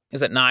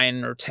was at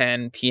 9 or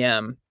 10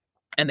 p.m.,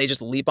 and they just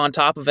leap on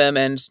top of him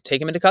and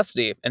take him into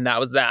custody, and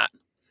that was that.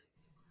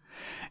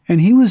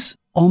 And he was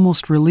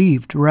almost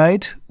relieved,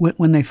 right,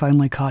 when they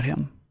finally caught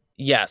him?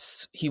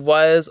 Yes, he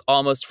was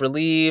almost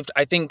relieved.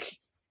 I think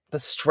the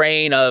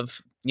strain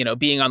of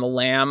being on the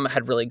lam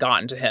had really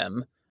gotten to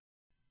him.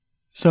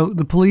 So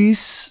the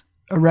police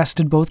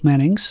arrested both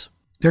Mannings.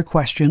 They're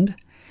questioned,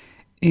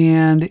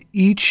 and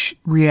each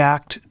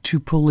react to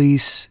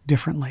police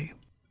differently.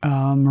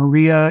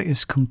 Maria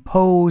is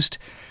composed.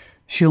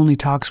 She only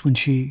talks when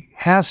she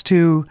has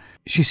to.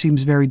 She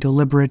seems very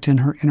deliberate in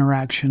her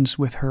interactions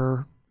with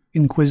her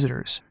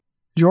inquisitors.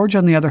 George,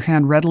 on the other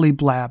hand, readily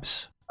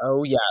blabs.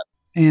 Oh,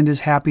 yes. And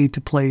is happy to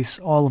place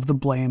all of the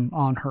blame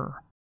on her.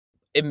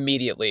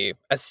 Immediately,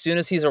 as soon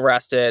as he's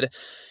arrested,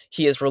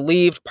 he is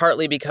relieved,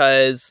 partly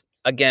because,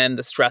 again,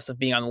 the stress of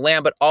being on the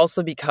lam, but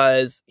also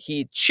because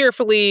he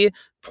cheerfully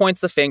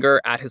points the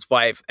finger at his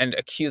wife and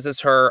accuses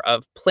her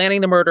of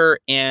planning the murder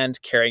and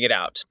carrying it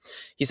out.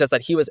 He says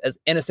that he was as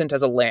innocent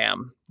as a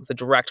lamb. It's a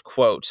direct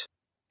quote.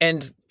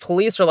 And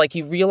police are like,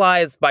 you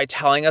realize by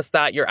telling us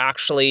that you're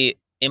actually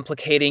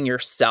implicating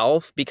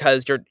yourself,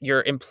 because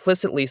you're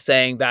implicitly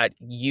saying that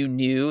you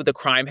knew the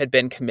crime had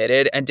been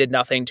committed and did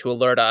nothing to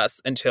alert us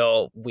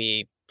until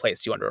we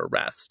placed you under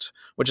arrest,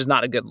 which is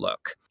not a good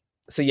look.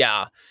 So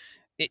yeah,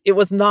 it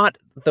was not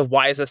the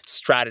wisest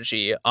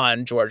strategy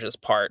on George's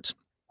part.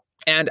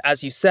 And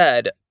as you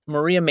said,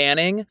 Maria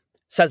Manning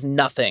says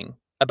nothing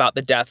about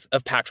the death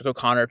of Patrick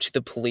O'Connor to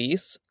the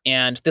police,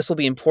 and this will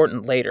be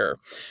important later.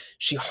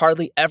 She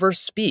hardly ever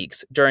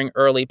speaks during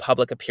early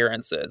public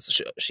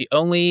appearances. She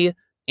only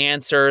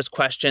answers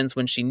questions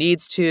when she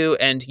needs to,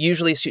 and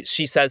usually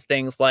she says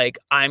things like,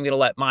 I'm going to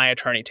let my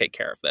attorney take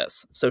care of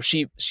this. So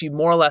she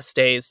more or less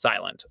stays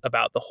silent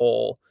about the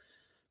whole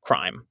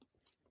crime.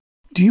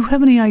 Do you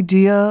have any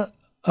idea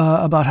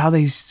about how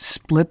they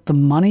split the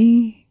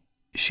money?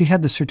 She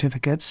had the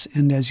certificates,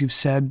 and as you've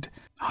said,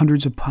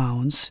 hundreds of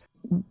pounds.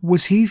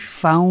 Was he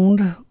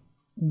found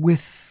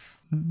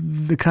with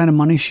the kind of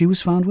money she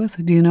was found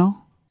with? Do you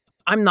know?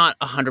 I'm not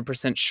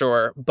 100%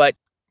 sure, but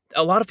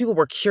a lot of people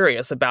were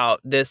curious about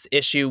this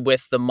issue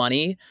with the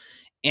money.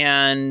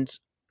 And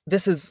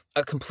this is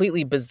a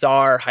completely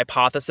bizarre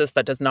hypothesis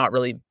that does not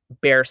really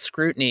bear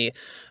scrutiny.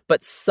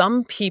 But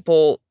some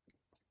people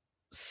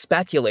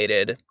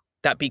speculated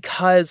that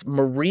because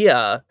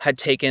Maria had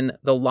taken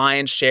the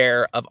lion's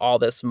share of all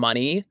this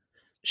money,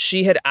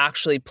 she had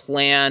actually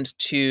planned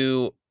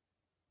to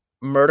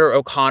murder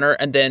O'Connor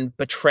and then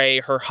betray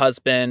her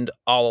husband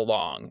all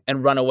along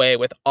and run away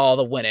with all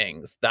the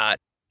winnings that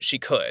she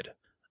could.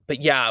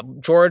 But yeah,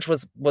 George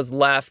was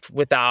left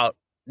without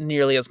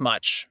nearly as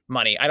much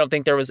money. I don't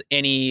think there was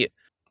any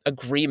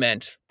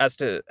agreement as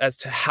to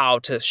how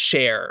to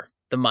share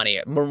the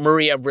money.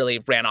 Maria really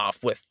ran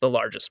off with the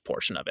largest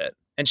portion of it.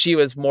 And she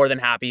was more than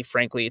happy,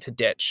 frankly, to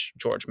ditch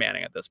George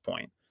Manning at this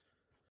point.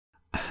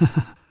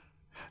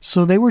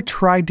 So they were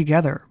tried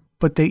together,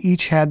 but they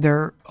each had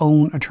their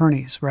own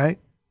attorneys, right?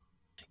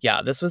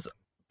 Yeah, this was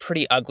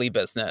pretty ugly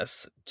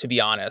business, to be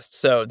honest.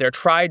 So they're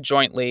tried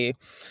jointly.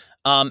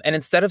 And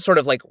instead of sort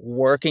of like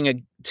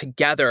working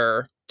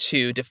together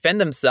to defend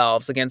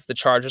themselves against the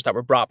charges that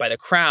were brought by the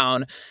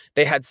Crown,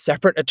 they had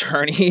separate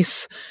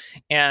attorneys.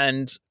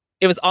 And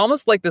it was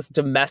almost like this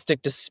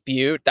domestic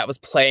dispute that was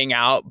playing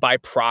out by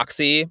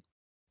proxy,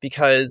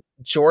 because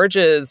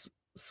George's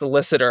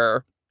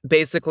solicitor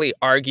basically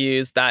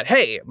argues that,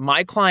 hey,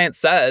 my client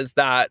says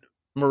that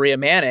Maria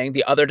Manning,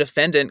 the other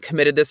defendant,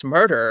 committed this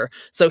murder,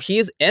 so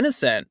he's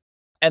innocent.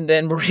 And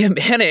then Maria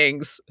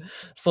Manning's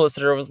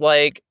solicitor was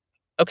like,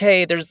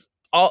 okay,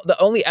 the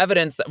only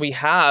evidence that we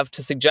have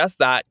to suggest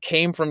that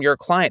came from your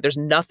client. There's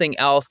nothing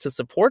else to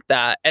support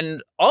that.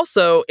 And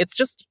also, it's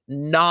just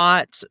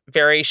not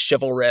very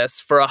chivalrous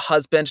for a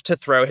husband to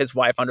throw his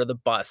wife under the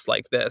bus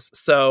like this.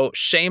 So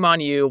shame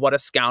on you. What a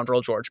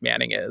scoundrel George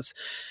Manning is.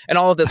 And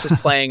all of this was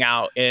playing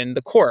out in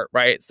the court,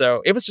 right?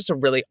 So it was just a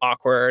really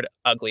awkward,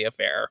 ugly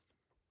affair.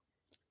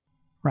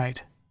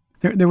 Right.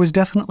 There was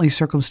definitely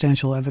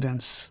circumstantial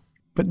evidence,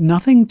 but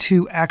nothing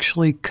to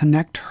actually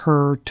connect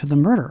her to the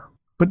murder.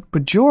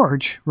 But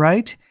George,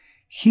 right?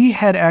 He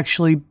had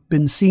actually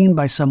been seen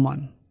by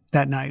someone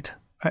that night,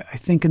 I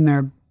think in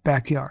their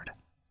backyard.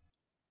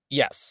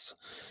 Yes.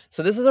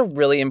 So this is a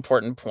really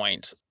important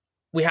point.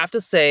 We have to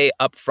say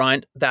up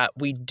front that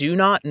we do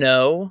not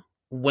know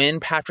when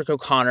Patrick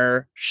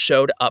O'Connor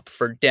showed up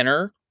for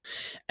dinner,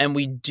 and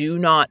we do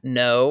not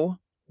know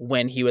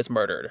when he was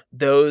murdered.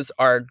 Those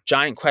are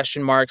giant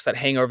question marks that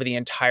hang over the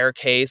entire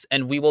case,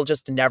 and we will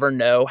just never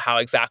know how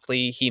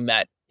exactly he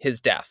met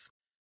his death.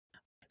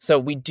 So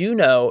we do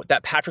know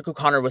that Patrick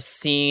O'Connor was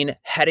seen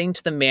heading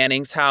to the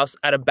Manning's house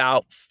at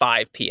about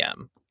 5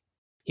 p.m.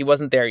 He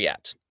wasn't there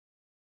yet.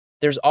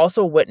 There's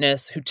also a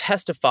witness who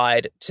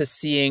testified to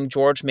seeing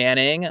George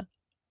Manning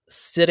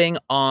sitting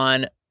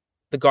on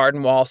the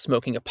garden wall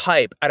smoking a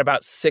pipe at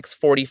about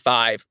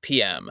 6:45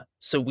 p.m.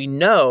 So we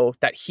know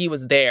that he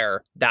was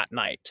there that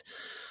night.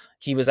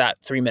 He was at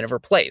 3 Miniver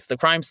Place, the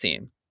crime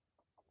scene.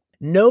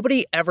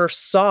 Nobody ever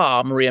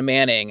saw Maria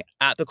Manning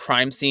at the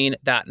crime scene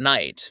that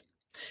night.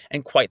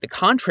 And quite the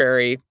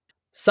contrary,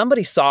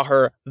 somebody saw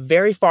her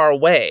very far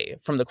away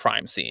from the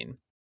crime scene.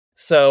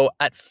 So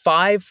at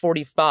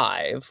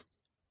 5:45,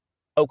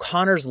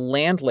 O'Connor's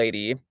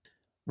landlady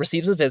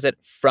receives a visit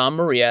from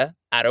Maria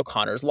at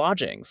O'Connor's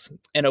lodgings.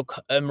 And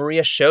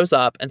Maria shows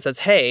up and says,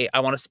 hey, I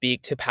want to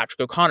speak to Patrick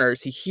O'Connor.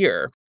 Is he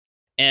here?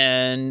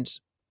 And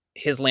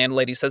his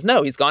landlady says,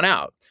 no, he's gone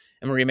out.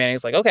 And Maria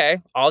Manning's like,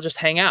 okay, I'll just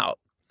hang out.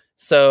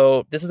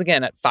 So this is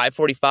again at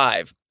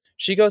 5:45.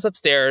 She goes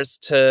upstairs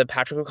to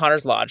Patrick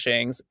O'Connor's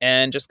lodgings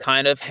and just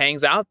kind of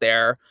hangs out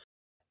there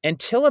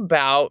until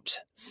about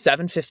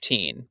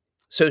 7:15.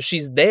 So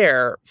she's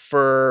there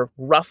for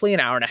roughly an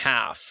hour and a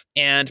half.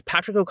 And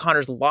Patrick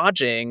O'Connor's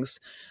lodgings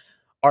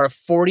are a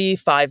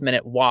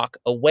 45-minute walk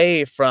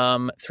away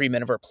from 3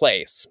 Miniver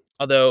Place.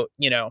 Although,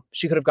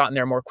 she could have gotten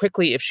there more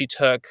quickly if she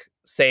took,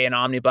 say, an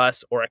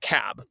omnibus or a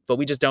cab. But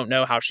we just don't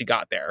know how she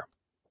got there.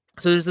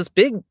 So there's this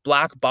big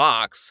black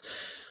box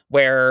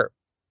where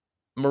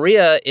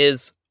Maria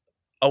is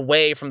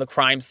away from the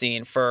crime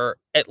scene for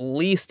at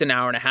least an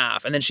hour and a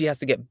half, and then she has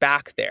to get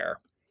back there.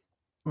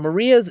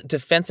 Maria's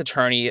defense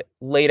attorney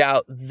laid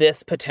out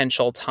this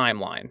potential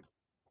timeline.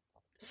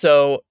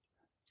 So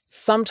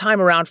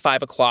sometime around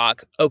 5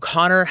 o'clock,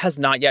 O'Connor has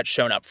not yet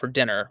shown up for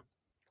dinner,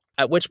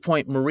 at which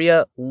point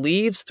Maria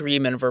leaves 3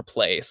 Miniver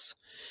Place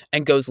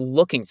and goes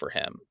looking for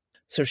him.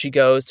 So she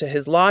goes to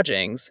his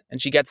lodgings, and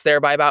she gets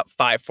there by about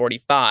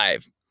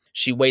 5:45.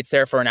 She waits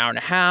there for an hour and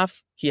a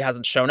half. He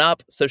hasn't shown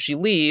up, so she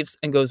leaves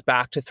and goes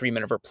back to 3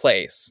 Miniver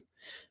Place.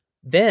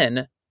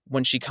 Then,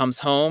 when she comes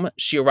home,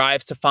 she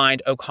arrives to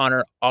find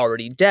O'Connor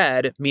already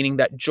dead, meaning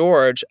that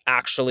George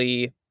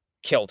actually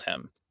killed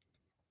him.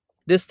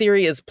 This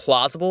theory is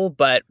plausible,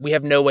 but we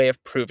have no way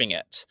of proving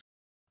it.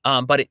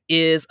 But it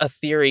is a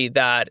theory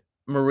that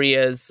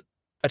Maria's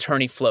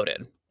attorney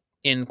floated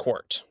in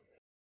court.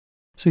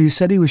 So you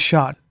said he was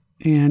shot,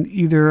 and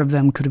either of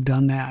them could have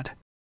done that.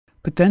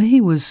 But then he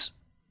was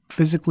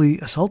physically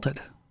assaulted.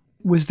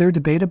 Was there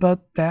debate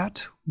about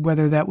that,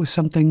 whether that was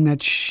something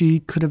that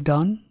she could have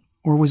done?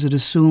 Or was it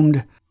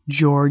assumed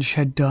George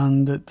had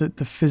done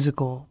the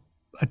physical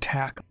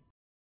attack?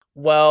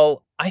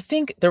 Well, I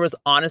think there was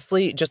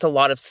honestly just a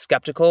lot of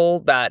skeptical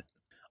that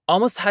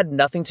almost had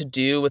nothing to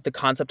do with the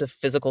concept of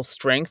physical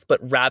strength, but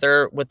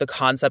rather with the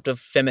concept of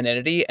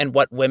femininity and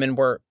what women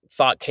were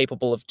thought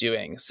capable of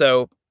doing.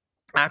 So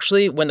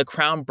actually, when the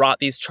Crown brought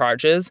these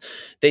charges,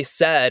 they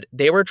said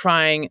they were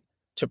trying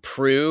to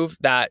prove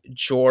that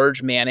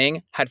George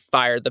Manning had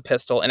fired the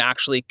pistol and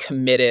actually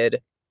committed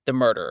the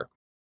murder.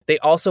 They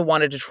also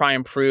wanted to try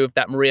and prove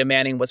that Maria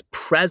Manning was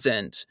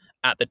present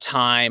at the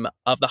time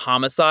of the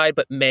homicide,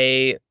 but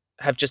may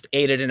have just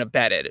aided and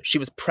abetted. She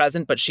was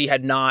present, but she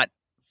had not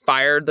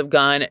fired the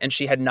gun and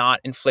she had not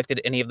inflicted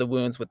any of the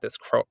wounds with this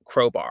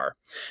crowbar,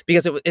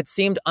 because it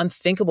seemed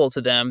unthinkable to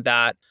them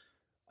that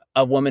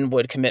a woman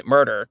would commit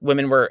murder.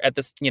 Women were at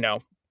this,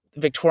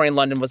 Victorian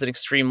London was an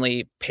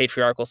extremely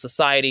patriarchal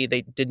society.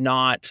 They did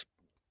not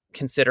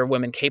consider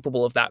women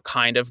capable of that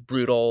kind of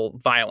brutal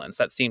violence.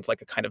 That seemed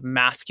like a kind of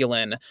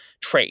masculine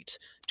trait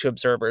to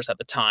observers at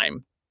the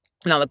time.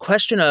 Now, the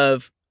question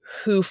of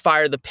who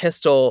fired the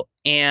pistol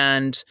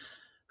and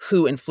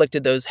who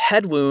inflicted those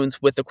head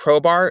wounds with the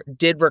crowbar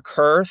did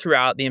recur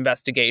throughout the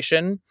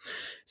investigation.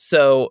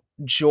 So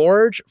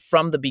George,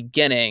 from the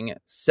beginning,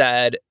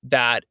 said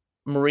that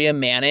Maria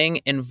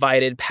Manning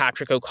invited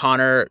Patrick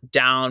O'Connor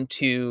down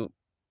to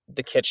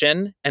the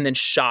kitchen and then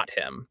shot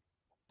him.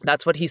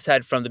 That's what he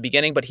said from the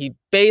beginning, but he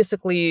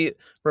basically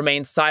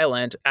remained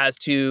silent as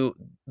to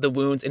the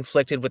wounds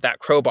inflicted with that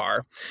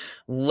crowbar.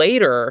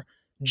 Later,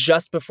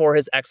 just before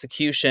his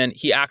execution,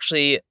 he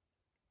actually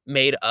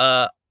made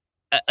a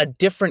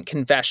different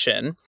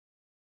confession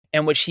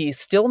in which he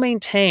still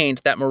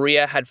maintained that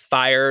Maria had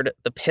fired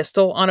the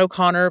pistol on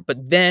O'Connor, but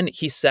then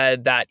he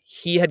said that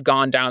he had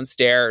gone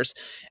downstairs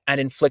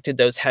and inflicted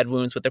those head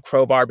wounds with the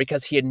crowbar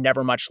because he had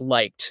never much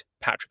liked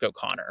Patrick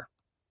O'Connor.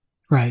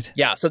 Right.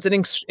 Yeah, so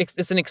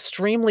it's an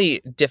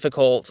extremely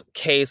difficult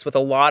case with a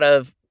lot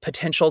of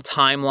potential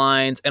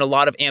timelines and a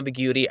lot of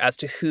ambiguity as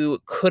to who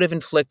could have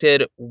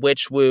inflicted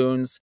which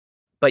wounds.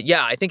 But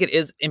yeah, I think it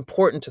is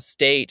important to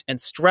state and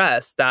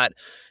stress that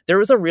there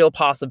was a real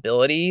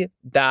possibility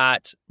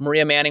that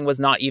Maria Manning was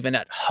not even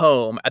at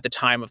home at the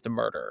time of the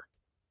murder.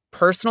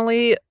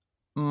 Personally,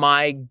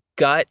 my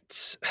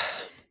gut,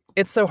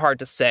 it's so hard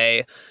to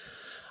say.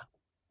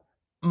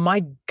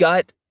 My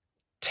gut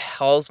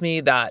tells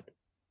me that,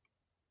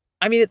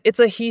 I mean, it's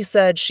a he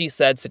said, she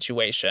said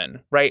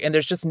situation, right? And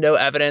there's just no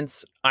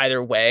evidence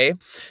either way.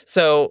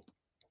 So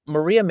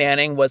Maria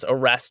Manning was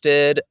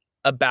arrested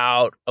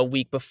about a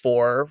week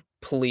before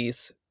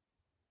police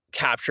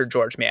captured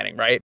George Manning,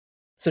 right?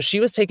 So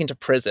she was taken to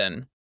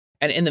prison.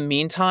 And in the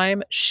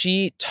meantime,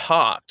 she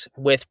talked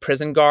with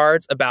prison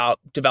guards about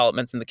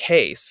developments in the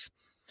case.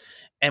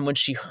 And when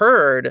she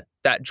heard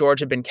that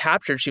George had been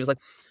captured, she was like,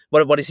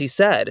 what has he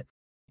said?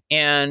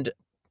 And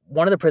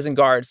one of the prison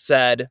guards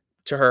said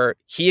to her,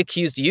 he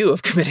accused you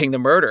of committing the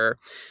murder.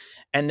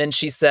 And then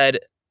she said,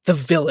 the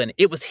villain,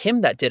 it was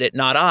him that did it,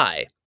 not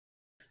I.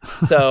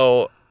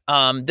 So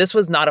this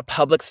was not a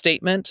public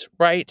statement,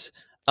 right?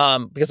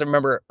 Because I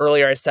remember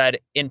earlier I said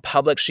in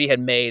public she had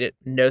made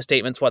no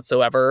statements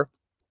whatsoever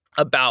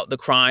about the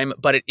crime,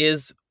 but it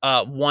is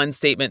one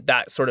statement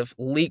that sort of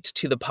leaked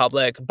to the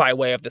public by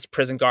way of this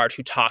prison guard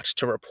who talked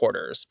to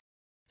reporters.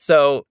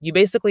 So you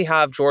basically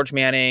have George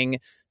Manning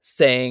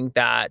saying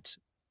that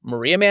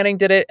Maria Manning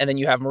did it, and then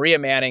you have Maria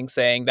Manning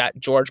saying that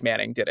George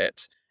Manning did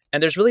it.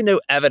 And there's really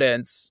no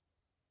evidence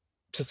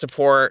to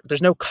support,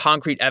 there's no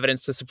concrete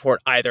evidence to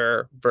support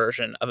either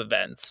version of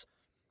events.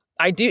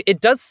 It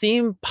does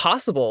seem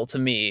possible to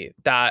me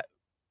that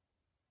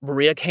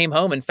Maria came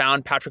home and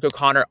found Patrick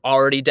O'Connor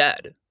already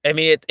dead. I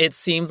mean, it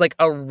seems like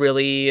a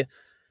really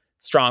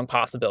strong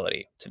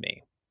possibility to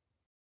me.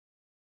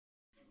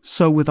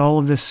 So with all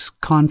of this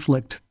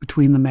conflict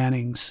between the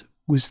Mannings,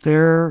 was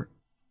there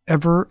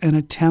ever an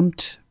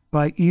attempt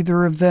by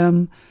either of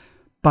them,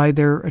 by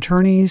their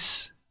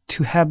attorneys,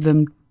 to have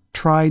them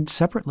tried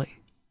separately?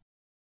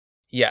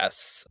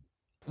 Yes.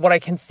 What I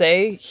can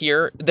say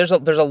here, there's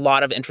a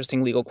lot of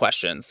interesting legal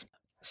questions.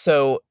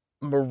 So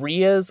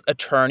Maria's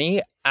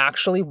attorney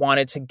actually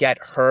wanted to get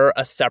her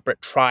a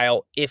separate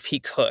trial if he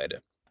could.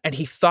 And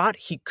he thought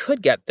he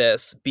could get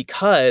this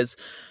because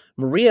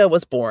Maria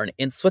was born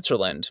in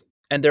Switzerland.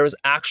 And there was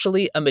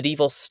actually a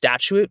medieval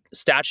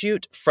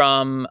statute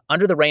from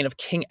under the reign of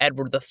King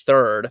Edward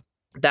III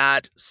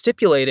that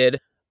stipulated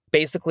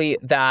basically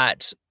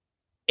that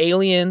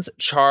aliens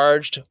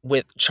charged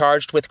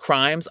with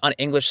crimes on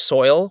English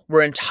soil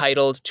were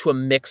entitled to a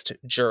mixed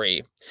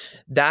jury.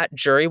 That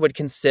jury would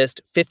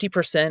consist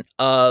 50%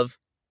 of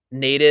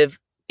native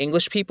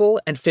English people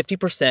and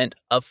 50%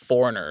 of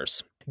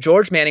foreigners.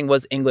 George Manning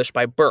was English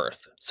by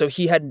birth, so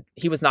he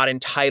was not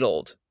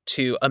entitled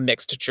to a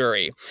mixed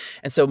jury.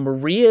 And so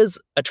Maria's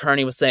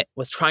attorney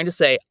was trying to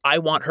say, I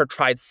want her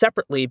tried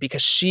separately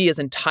because she is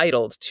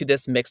entitled to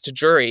this mixed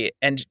jury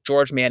and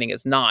George Manning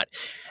is not.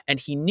 And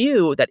he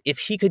knew that if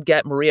he could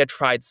get Maria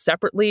tried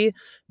separately,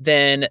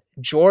 then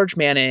George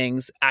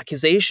Manning's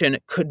accusation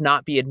could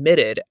not be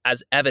admitted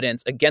as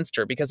evidence against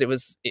her because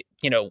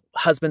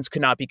husbands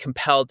could not be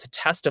compelled to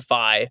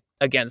testify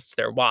against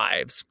their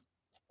wives.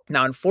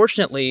 Now,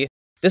 unfortunately,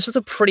 this was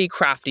a pretty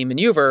crafty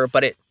maneuver,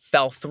 but it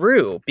fell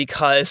through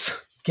because,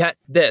 get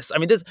this,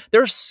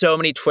 there are so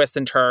many twists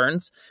and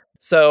turns.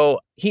 So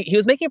he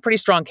was making a pretty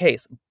strong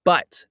case.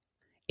 But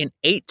in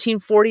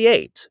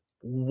 1848,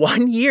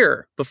 1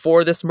 year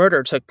before this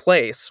murder took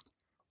place,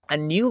 a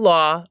new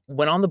law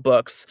went on the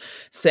books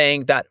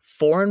saying that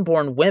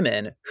foreign-born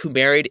women who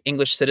married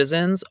English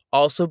citizens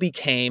also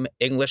became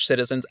English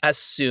citizens as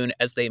soon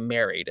as they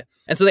married.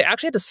 And so they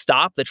actually had to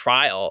stop the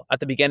trial at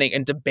the beginning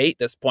and debate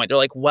this point. They're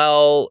like,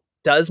 well,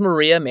 does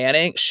Maria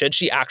Manning, should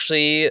she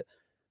actually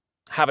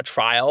have a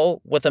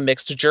trial with a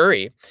mixed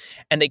jury?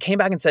 And they came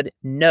back and said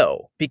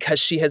no, because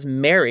she has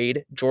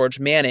married George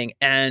Manning,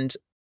 and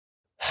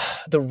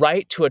the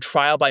right to a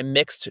trial by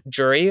mixed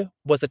jury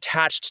was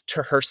attached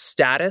to her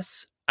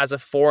status as a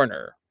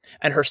foreigner.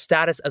 And her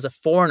status as a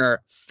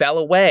foreigner fell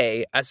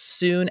away as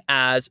soon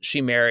as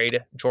she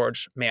married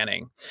George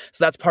Manning.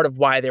 So that's part of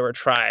why they were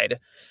tried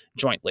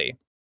jointly.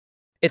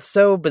 It's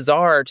so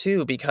bizarre,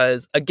 too,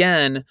 because,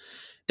 again,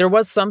 there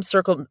was some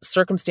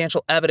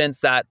circumstantial evidence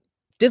that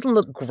didn't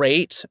look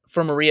great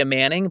for Maria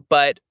Manning,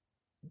 but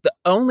the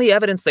only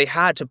evidence they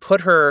had to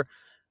put her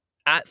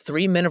at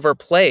 3 Miniver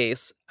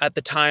Place at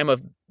the time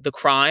of the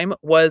crime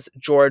was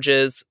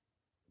George's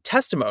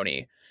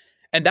testimony.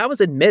 And that was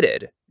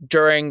admitted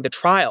during the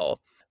trial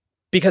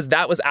because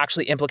that was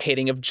actually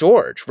implicating of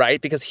George,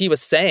 right? Because he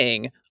was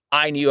saying,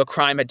 I knew a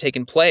crime had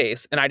taken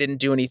place and I didn't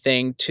do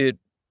anything to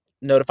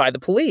notify the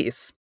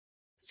police.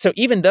 So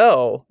even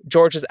though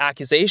George's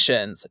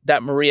accusations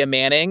that Maria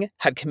Manning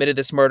had committed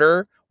this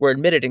murder were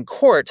admitted in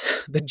court,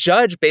 the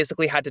judge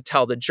basically had to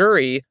tell the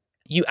jury,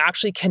 you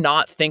actually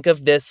cannot think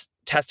of this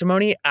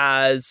testimony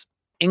as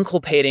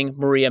inculpating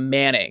Maria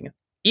Manning.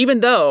 Even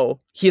though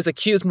he has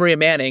accused Maria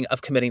Manning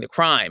of committing the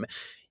crime,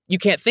 you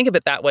can't think of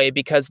it that way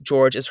because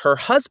George is her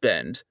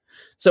husband.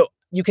 So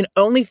you can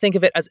only think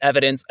of it as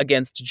evidence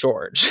against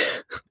George.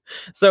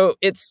 So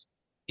it's,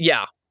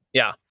 yeah.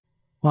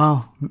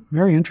 Wow,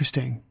 very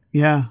interesting.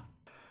 Yeah.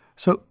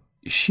 So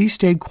she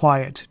stayed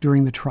quiet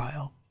during the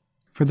trial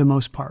for the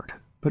most part.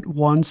 But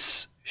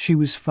once she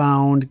was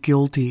found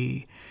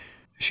guilty,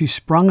 she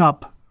sprung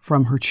up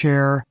from her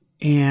chair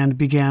and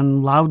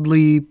began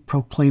loudly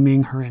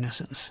proclaiming her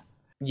innocence.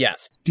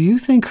 Yes. Do you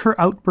think her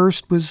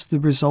outburst was the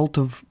result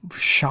of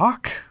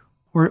shock?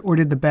 Or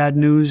did the bad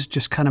news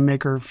just kind of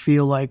make her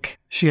feel like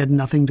she had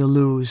nothing to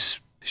lose?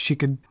 She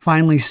could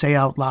finally say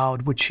out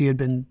loud what she had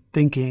been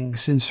thinking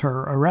since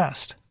her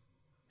arrest.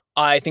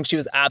 I think she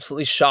was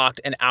absolutely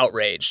shocked and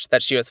outraged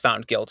that she was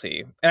found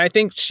guilty. And I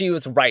think she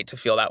was right to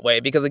feel that way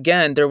because,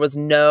 again, there was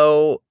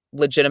no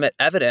legitimate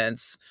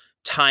evidence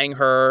tying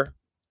her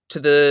to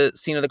the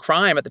scene of the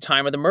crime at the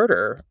time of the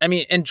murder.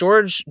 And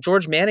George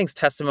Manning's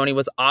testimony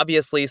was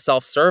obviously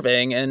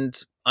self-serving and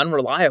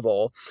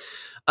unreliable.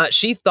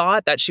 She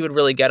thought that she would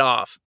really get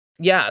off.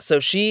 Yeah, so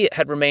she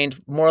had remained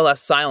more or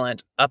less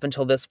silent up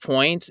until this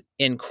point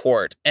in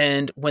court.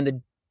 And when the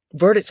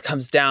verdict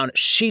comes down,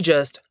 she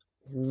just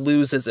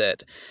loses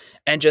it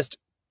and just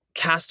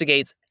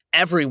castigates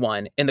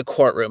everyone in the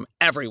courtroom,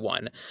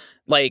 everyone.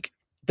 Like,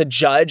 the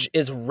judge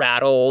is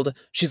rattled.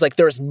 She's like,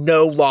 there is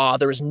no law.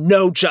 There is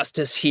no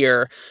justice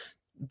here.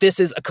 This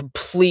is a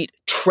complete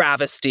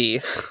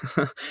travesty.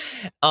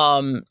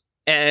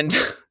 And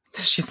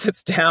she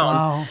sits down.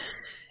 Wow.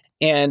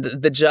 And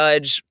the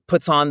judge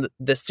puts on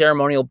the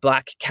ceremonial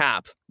black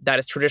cap that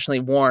is traditionally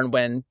worn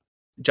when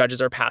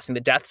judges are passing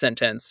the death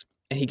sentence.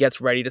 And he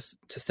gets ready to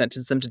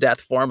sentence them to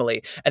death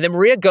formally. And then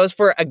Maria goes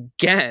for it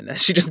again.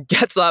 She just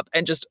gets up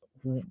and just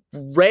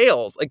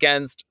rails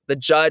against the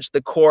judge,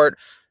 the court,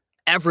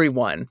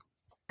 everyone.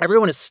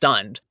 Everyone is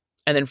stunned.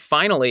 And then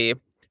finally,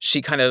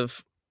 she kind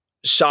of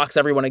shocks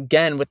everyone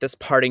again with this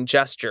parting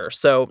gesture.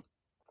 So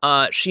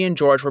she and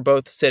George were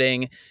both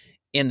sitting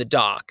in the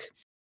dock.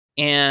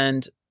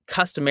 And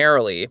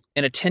customarily,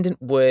 an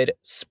attendant would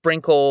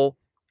sprinkle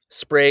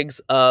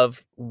sprigs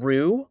of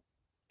rue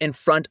in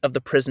front of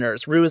the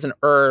prisoners. Rue is an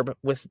herb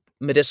with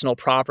medicinal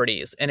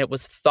properties, and it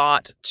was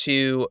thought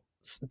to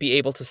be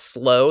able to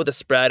slow the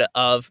spread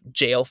of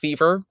jail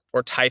fever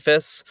or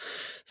typhus.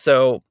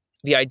 So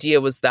the idea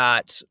was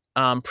that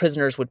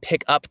prisoners would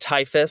pick up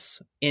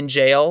typhus in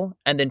jail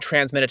and then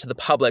transmit it to the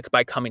public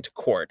by coming to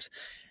court.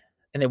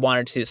 And they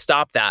wanted to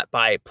stop that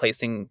by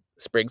placing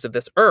sprigs of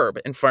this herb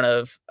in front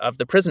of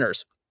the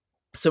prisoners.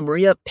 So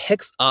Maria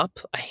picks up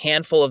a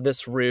handful of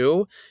this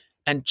rue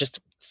and just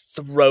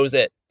throws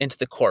it into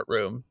the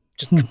courtroom.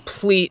 Just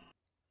complete,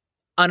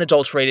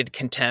 unadulterated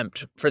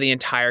contempt for the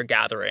entire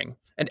gathering.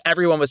 And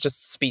everyone was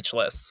just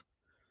speechless.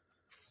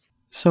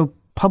 So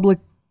public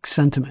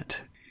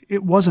sentiment,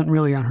 it wasn't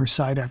really on her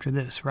side after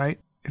this, right?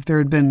 If there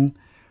had been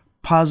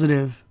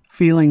positive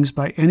feelings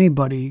by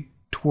anybody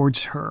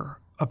towards her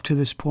up to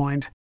this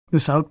point.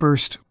 This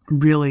outburst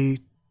really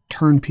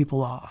turned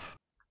people off.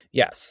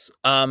 Yes.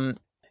 Again,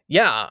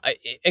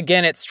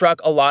 it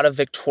struck a lot of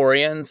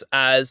Victorians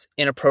as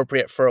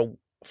inappropriate for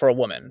a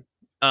woman,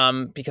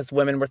 because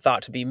women were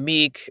thought to be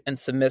meek and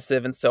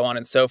submissive and so on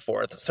and so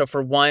forth. So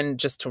for one,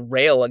 just to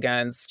rail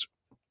against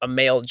a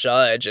male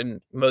judge,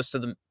 and most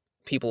of the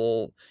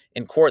people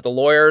in court, the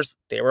lawyers,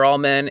 they were all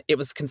men, it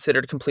was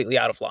considered completely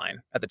out of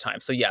line at the time.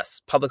 So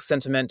yes, public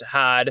sentiment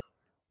had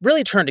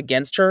really turned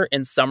against her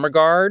in some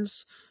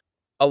regards.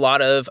 A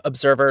lot of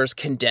observers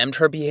condemned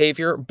her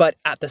behavior, but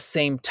at the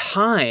same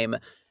time,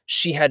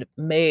 she had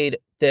made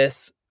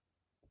this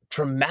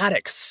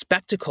dramatic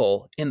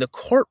spectacle in the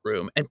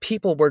courtroom, and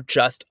people were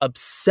just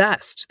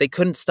obsessed. They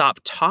couldn't stop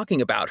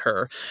talking about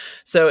her.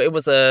 So it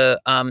was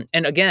and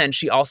again,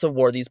 she also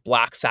wore these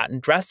black satin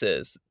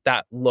dresses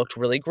that looked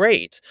really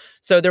great.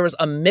 So there was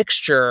a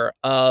mixture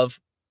of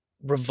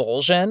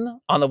revulsion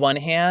on the one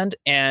hand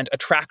and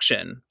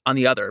attraction on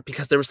the other,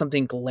 because there was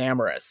something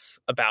glamorous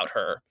about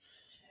her.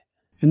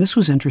 And this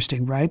was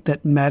interesting, right?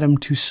 That Madame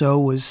Tussaud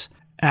was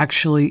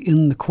actually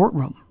in the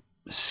courtroom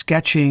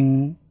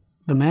sketching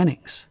the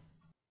Mannings.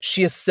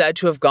 She is said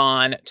to have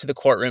gone to the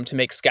courtroom to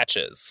make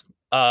sketches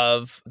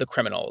of the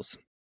criminals.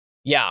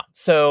 Yeah,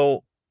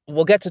 so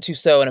we'll get to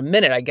Tussaud in a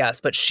minute, I guess,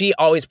 but she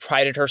always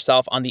prided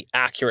herself on the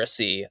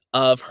accuracy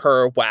of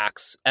her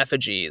wax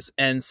effigies.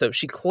 And so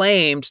she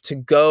claimed to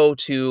go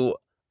to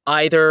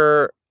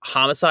either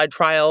homicide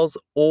trials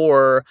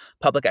or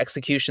public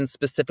executions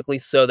specifically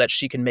so that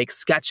she can make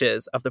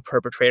sketches of the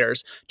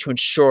perpetrators to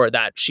ensure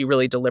that she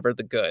really delivered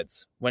the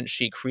goods when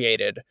she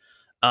created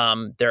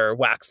their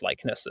wax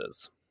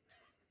likenesses.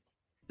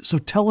 So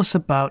tell us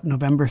about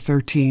November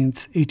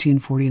 13th,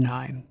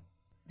 1849,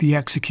 the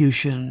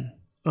execution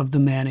of the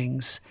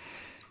Mannings.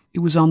 It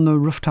was on the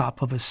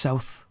rooftop of a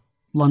South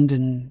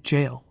London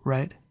jail,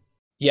 right?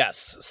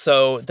 Yes.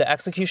 So the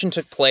execution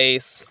took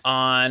place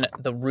on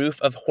the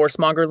roof of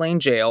Horsemonger Lane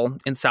Jail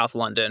in South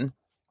London,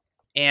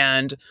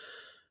 and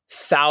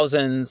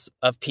thousands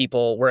of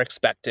people were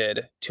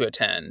expected to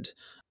attend.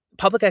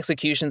 Public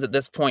executions at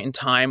this point in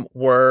time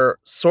were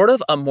sort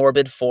of a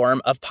morbid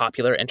form of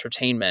popular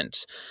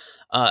entertainment.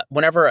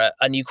 Whenever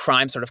a new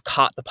crime sort of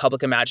caught the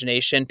public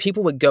imagination,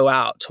 people would go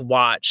out to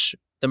watch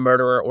the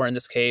murderer, or in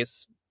this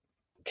case,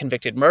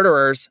 convicted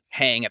murderers,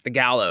 hang at the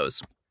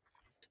gallows.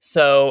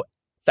 So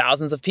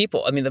thousands of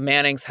people. I mean, the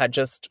Mannings had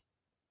just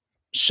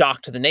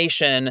shocked the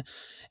nation,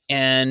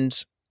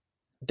 and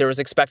there was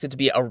expected to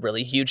be a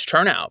really huge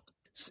turnout.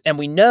 And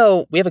we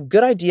have a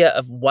good idea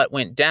of what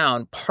went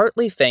down,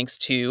 partly thanks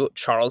to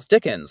Charles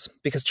Dickens,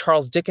 because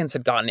Charles Dickens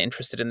had gotten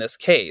interested in this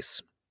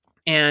case.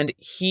 And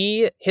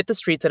he hit the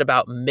streets at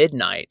about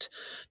midnight.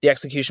 The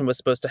execution was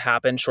supposed to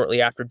happen shortly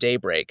after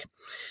daybreak.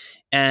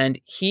 And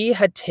he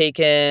had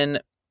taken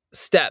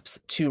steps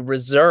to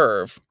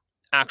reserve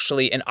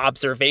actually an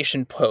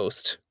observation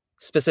post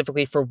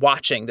specifically for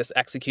watching this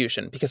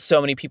execution, because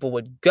so many people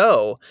would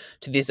go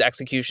to these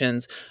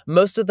executions.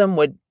 Most of them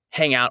would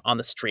hang out on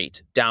the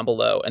street down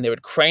below, and they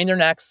would crane their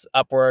necks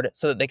upward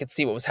so that they could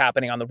see what was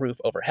happening on the roof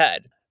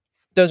overhead.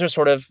 Those are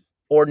sort of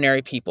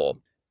ordinary people.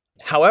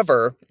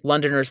 However,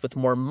 Londoners with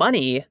more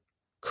money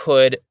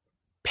could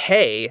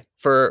pay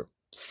for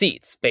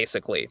seats,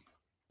 basically.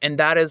 And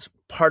that's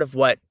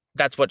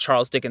what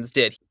Charles Dickens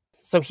did.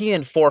 So he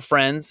and four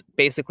friends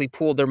basically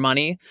pooled their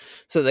money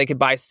so that they could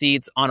buy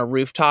seats on a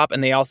rooftop,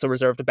 and they also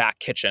reserved a back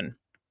kitchen.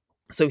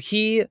 So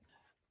he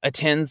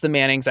attends the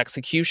Mannings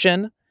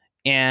execution,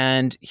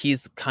 and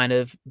he's kind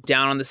of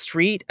down on the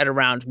street at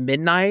around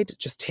midnight,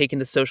 just taking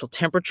the social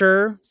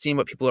temperature, seeing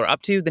what people are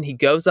up to. Then he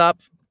goes up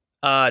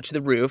to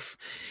the roof,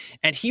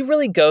 and he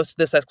really goes to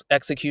this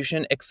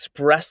execution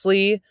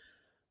expressly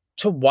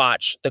to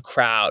watch the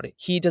crowd.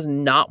 He does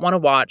not want to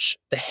watch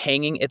the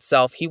hanging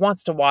itself. He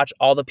wants to watch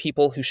all the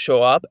people who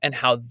show up and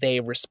how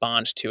they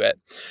respond to it.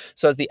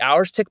 So as the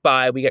hours tick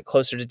by, we get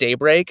closer to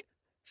daybreak,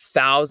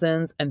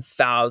 thousands and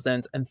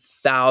thousands and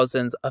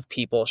thousands of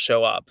people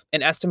show up.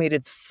 An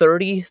estimated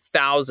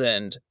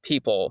 30,000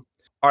 people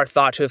are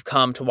thought to have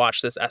come to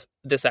watch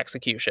this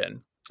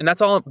execution. And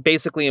that's all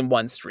basically in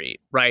one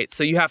street, right?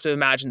 So you have to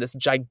imagine this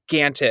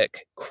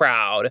gigantic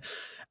crowd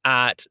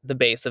at the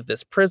base of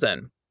this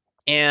prison.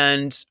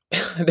 And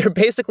they're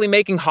basically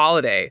making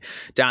holiday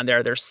down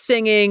there. They're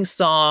singing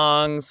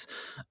songs,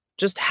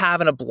 just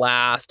having a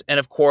blast. And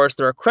of course,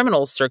 there are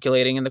criminals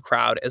circulating in the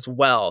crowd as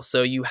well.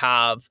 So you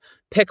have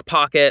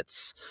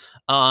pickpockets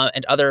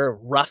and other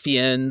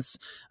ruffians.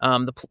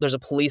 There's a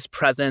police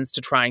presence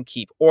to try and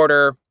keep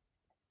order.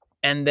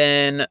 And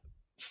then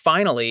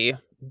finally,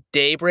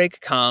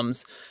 daybreak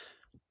comes.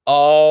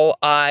 All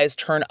eyes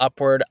turn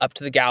upward, up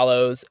to the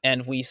gallows,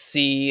 and we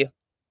see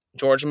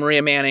George and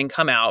Maria Manning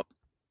come out.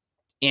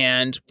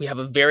 And we have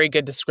a very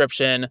good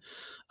description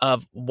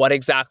of what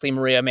exactly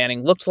Maria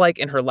Manning looked like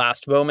in her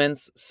last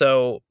moments.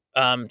 So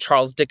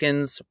Charles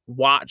Dickens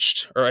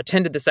watched or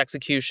attended this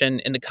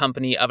execution in the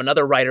company of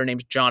another writer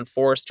named John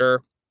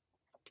Forster.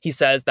 He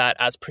says that,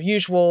 as per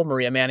usual,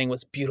 Maria Manning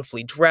was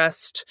beautifully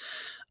dressed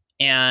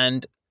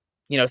and,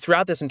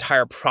 throughout this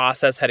entire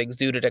process had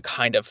exuded a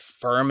kind of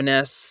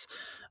firmness,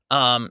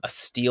 a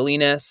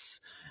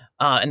steeliness.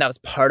 And that was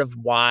part of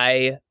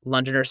why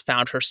Londoners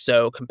found her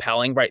so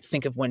compelling, right?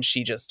 Think of when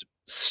she just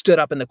stood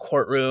up in the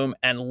courtroom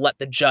and let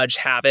the judge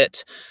have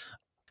it.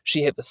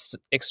 She was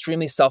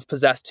extremely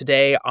self-possessed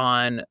today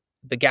on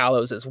the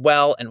gallows as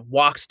well, and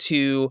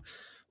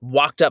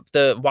walked up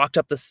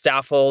the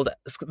scaffold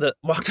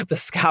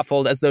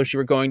as though she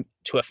were going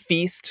to a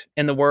feast,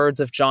 in the words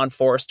of John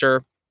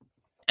Forster.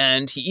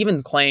 And he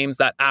even claims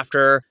that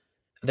after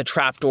the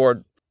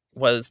trapdoor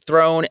was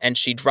thrown and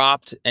she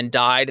dropped and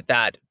died,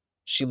 that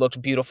she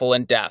looked beautiful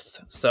in death.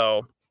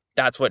 So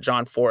that's what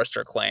John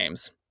Forster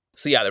claims.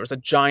 So yeah, there was a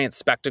giant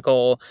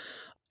spectacle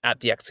at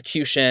the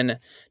execution.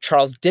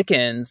 Charles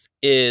Dickens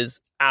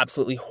is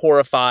absolutely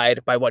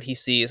horrified by what he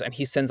sees, and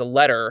he sends a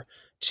letter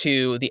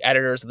to the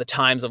editors of the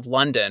Times of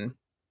London.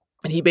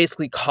 And he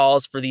basically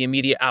calls for the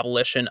immediate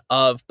abolition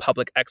of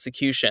public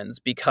executions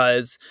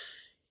because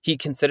he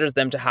considers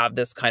them to have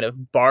this kind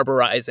of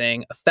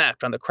barbarizing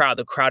effect on the crowd.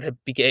 The crowd had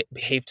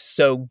behaved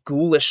so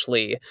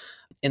ghoulishly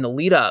in the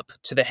lead up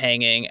to the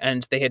hanging,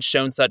 and they had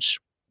shown such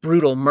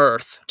brutal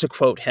mirth, to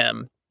quote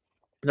him.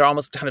 They're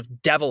almost kind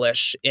of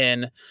devilish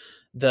in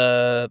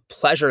the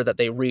pleasure that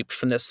they reaped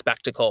from this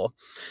spectacle.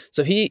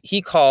 So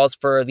he calls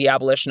for the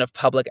abolition of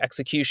public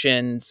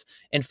executions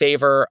in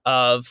favor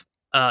of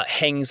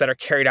hangings that are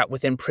carried out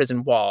within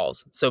prison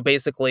walls. So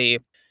basically,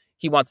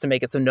 he wants to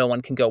make it so no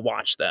one can go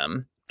watch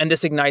them. And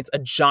this ignites a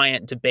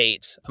giant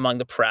debate among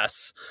the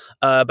press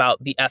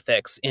about the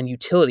ethics and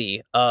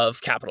utility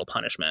of capital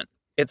punishment.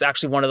 It's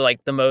actually one of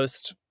the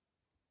most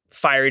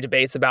fiery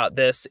debates about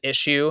this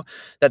issue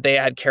that they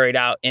had carried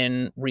out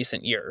in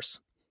recent years.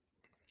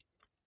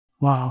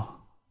 Wow.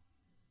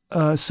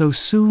 So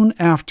soon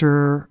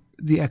after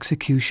the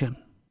execution,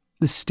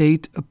 the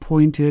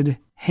state-appointed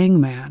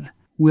hangman,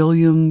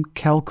 William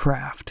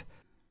Calcraft,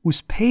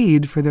 was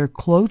paid for their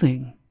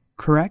clothing,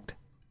 correct?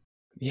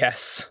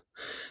 Yes.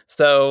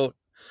 So,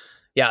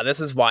 yeah, this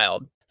is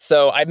wild.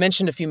 So I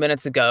mentioned a few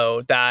minutes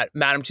ago that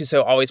Madame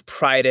Tussaud always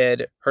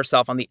prided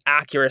herself on the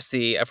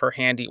accuracy of her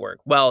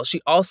handiwork. Well,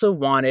 she also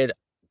wanted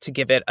to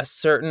give it a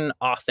certain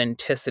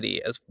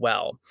authenticity as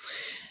well.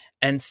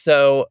 And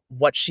so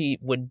what she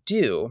would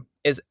do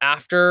is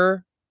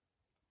after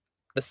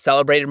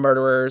celebrated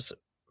murderers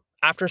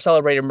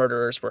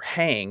were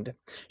hanged,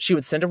 she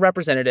would send a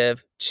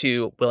representative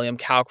to William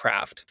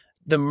Calcraft.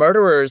 The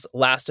murderer's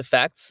last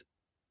effects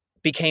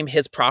became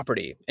his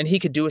property, and he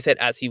could do with it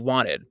as he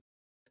wanted.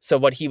 So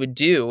what he would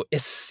do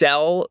is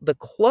sell the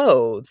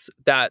clothes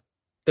that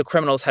the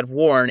criminals had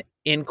worn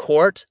in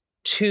court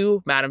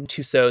to Madame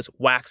Tussaud's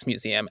wax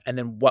museum. And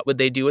then what would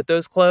they do with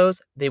those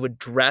clothes? They would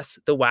dress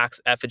the wax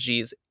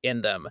effigies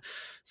in them.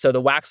 So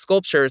the wax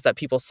sculptures that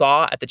people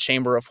saw at the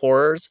Chamber of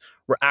Horrors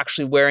were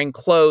actually wearing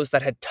clothes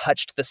that had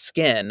touched the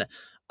skin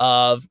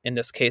of, in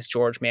this case,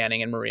 George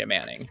Manning and Maria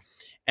Manning.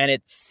 And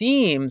it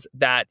seems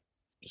that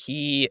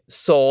he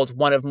sold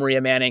one of Maria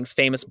Manning's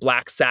famous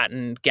black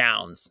satin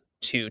gowns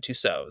to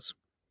Tussauds.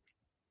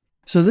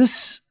 So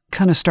this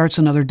kind of starts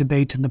another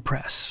debate in the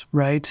press,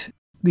 right?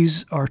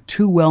 These are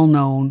two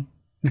well-known,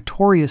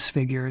 notorious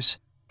figures,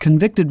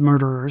 convicted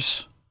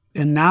murderers,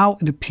 and now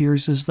it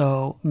appears as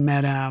though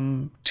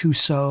Madame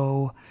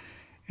Tussaud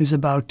is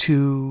about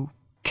to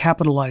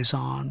capitalize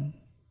on,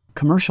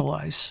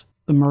 commercialize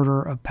the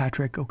murder of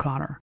Patrick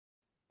O'Connor.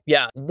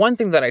 Yeah, one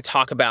thing that I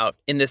talk about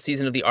in this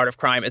season of The Art of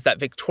Crime is that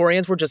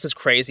Victorians were just as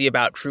crazy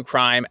about true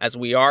crime as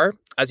we are.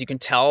 As you can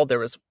tell, there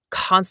was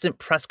constant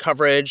press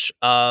coverage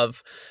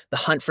of the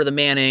hunt for the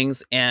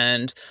Mannings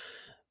and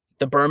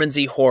the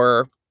Bermondsey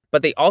horror,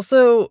 but they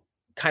also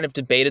kind of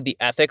debated the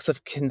ethics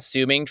of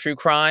consuming true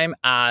crime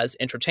as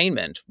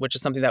entertainment, which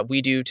is something that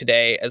we do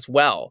today as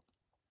well.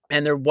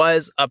 And there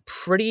was a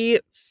pretty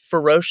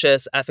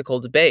ferocious ethical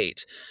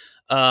debate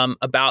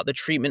about the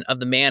treatment of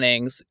the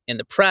Mannings in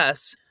the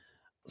press.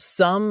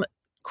 Some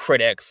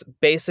critics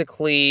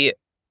basically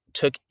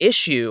took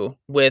issue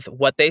with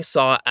what they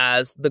saw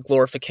as the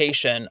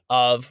glorification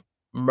of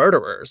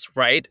murderers,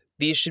 right?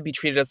 These should be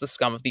treated as the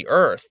scum of the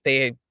earth.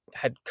 They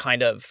had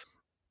kind of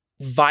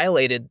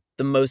violated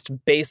the most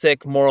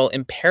basic moral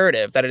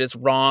imperative that it is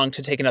wrong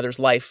to take another's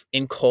life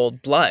in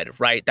cold blood,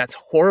 right? That's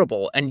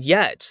horrible. And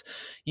yet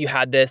you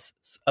had this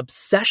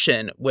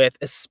obsession with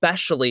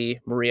especially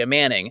Maria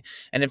Manning.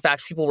 And in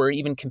fact, people were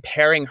even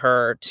comparing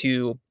her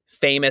to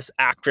famous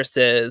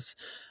actresses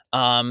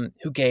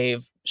who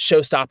gave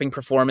show-stopping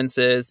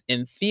performances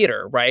in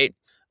theater, right?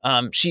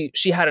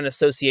 She had an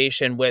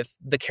association with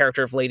the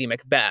character of Lady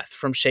Macbeth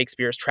from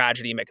Shakespeare's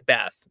tragedy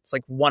Macbeth. It's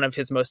like one of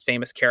his most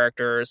famous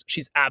characters.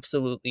 She's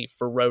absolutely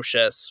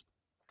ferocious.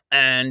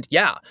 And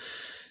yeah,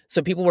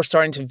 so people were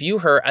starting to view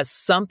her as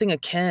something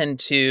akin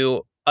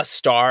to a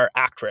star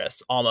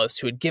actress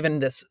almost, who had given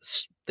this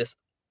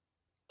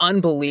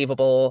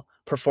unbelievable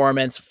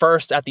performance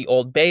first at the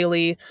Old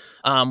Bailey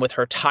with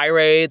her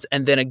tirades,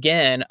 and then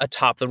again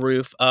atop the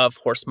roof of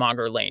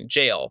Horsemonger Lane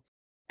Jail.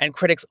 And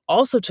critics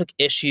also took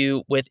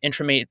issue with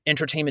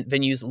entertainment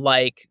venues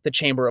like the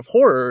Chamber of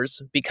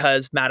Horrors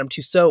because Madame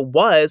Tussaud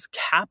was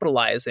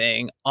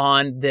capitalizing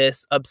on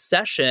this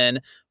obsession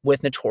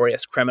with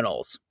notorious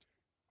criminals.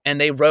 And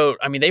they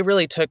they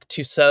really took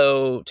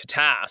Tussaud to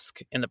task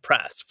in the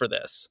press for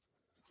this.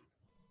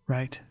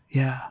 Right.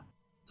 Yeah.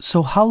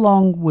 So how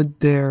long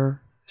would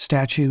their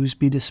statues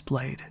be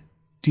displayed?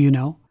 Do you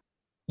know?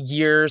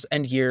 Years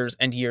and years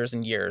and years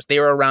and years. They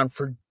were around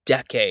for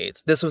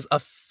decades. This was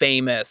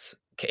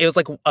it was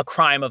like a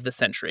crime of the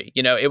century.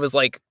 It was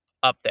like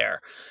up there.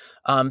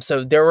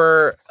 So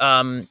their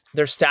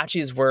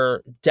statues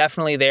were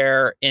definitely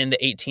there in the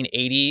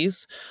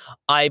 1880s.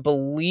 I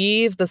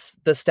believe the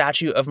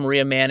statue of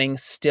Maria Manning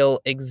still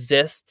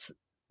exists,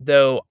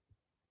 though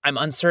I'm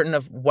uncertain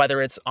of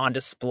whether it's on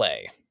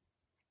display.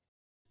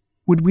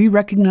 Would we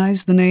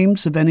recognize the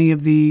names of any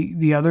of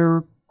the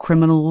other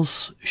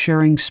criminals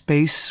sharing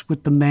space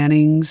with the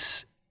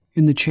Mannings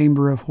in the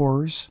Chamber of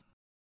Horrors?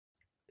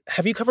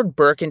 Have you covered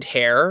Burke and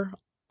Hare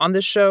on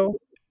this show?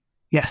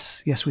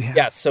 Yes, we have.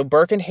 Yes, so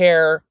Burke and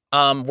Hare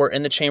were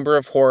in the Chamber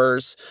of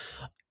Horrors.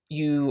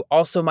 You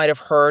also might have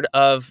heard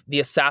of the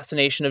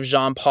assassination of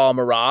Jean-Paul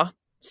Marat.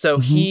 So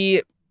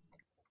we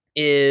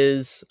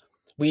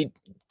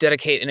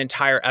dedicate an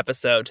entire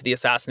episode to the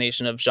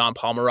assassination of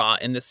Jean-Paul Marat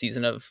in this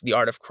season of The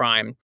Art of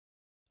Crime.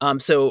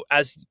 So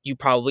as you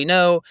probably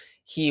know,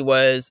 he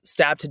was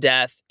stabbed to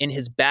death in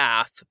his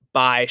bath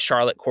by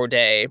Charlotte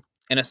Corday,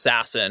 an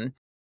assassin.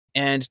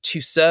 And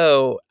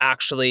Tussaud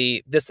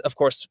this of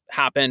course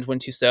happened when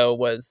Tussaud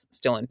was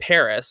still in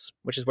Paris,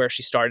 which is where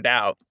she started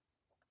out.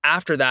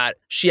 After that,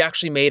 she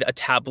actually made a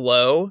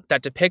tableau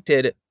that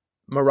depicted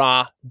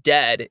Marat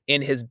dead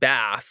in his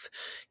bath,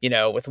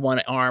 with one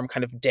arm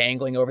kind of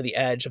dangling over the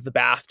edge of the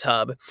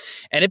bathtub.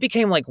 And it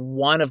became like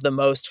one of the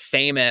most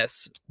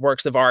famous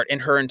works of art in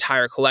her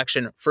entire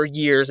collection for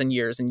years and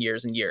years and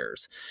years and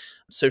years.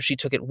 So she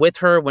took it with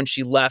her when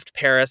she left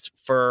Paris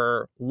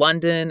for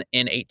London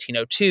in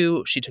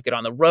 1802. She took it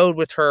on the road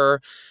with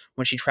her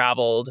when she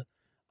traveled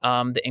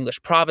the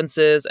English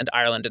provinces and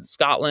Ireland and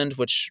Scotland,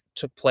 which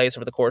took place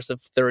over the course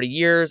of 30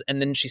 years.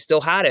 And then she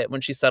still had it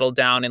when she settled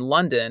down in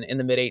London in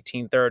the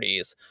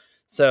mid-1830s.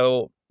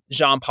 So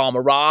Jean-Paul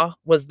Marat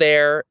was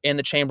there in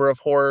the Chamber of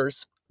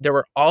Horrors. There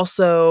were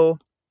also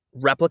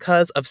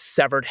replicas of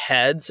severed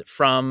heads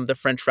from the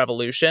French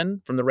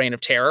Revolution, from the Reign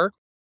of Terror.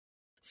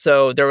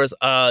 So there was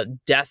a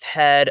death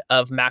head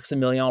of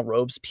Maximilien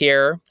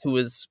Robespierre, who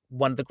was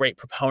one of the great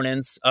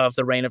proponents of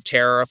the Reign of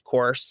Terror, of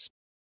course.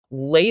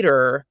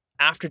 Later,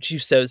 after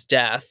Tussaud's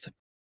death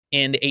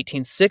in the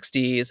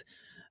 1860s,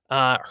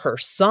 her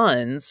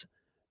sons,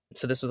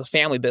 so this was a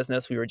family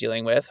business we were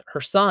dealing with, her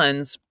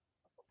sons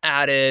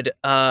added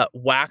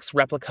wax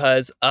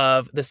replicas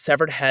of the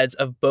severed heads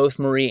of both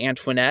Marie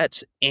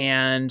Antoinette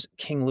and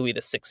King Louis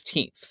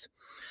XVI.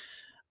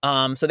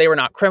 So they were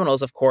not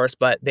criminals, of course,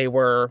 but they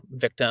were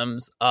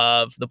victims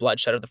of the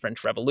bloodshed of the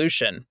French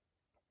Revolution.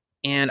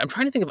 And I'm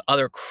trying to think of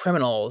other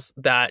criminals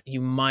that you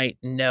might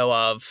know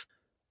of.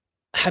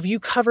 Have you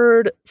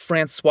covered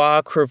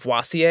Francois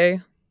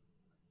Courvoisier?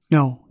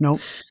 No.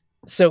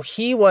 So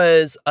he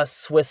was a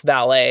Swiss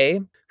valet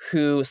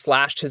who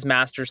slashed his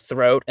master's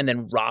throat and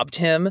then robbed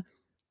him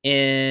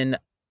in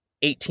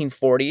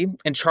 1840.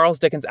 And Charles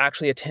Dickens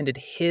actually attended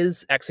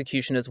his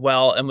execution as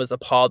well and was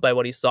appalled by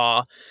what he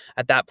saw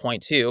at that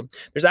point too.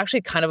 There's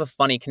actually kind of a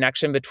funny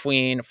connection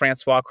between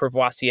Francois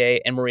Courvoisier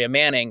and Maria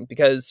Manning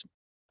because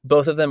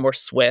both of them were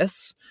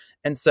Swiss.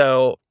 And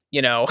so,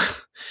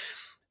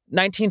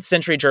 19th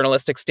century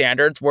journalistic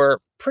standards were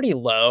pretty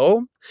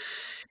low.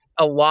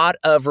 A lot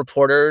of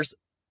reporters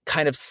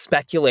kind of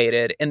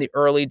speculated in the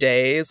early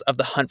days of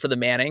the hunt for the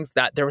Mannings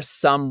that there was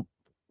some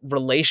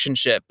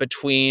relationship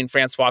between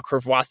Francois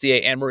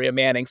Courvoisier and Maria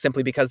Manning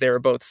simply because they were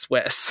both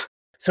Swiss.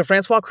 So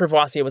Francois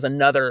Courvoisier was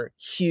another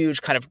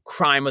huge kind of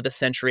crime of the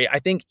century. I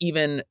think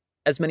even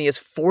as many as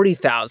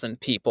 40,000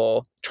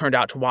 people turned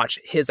out to watch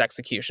his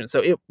execution.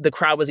 So the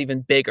crowd was even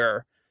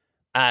bigger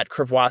at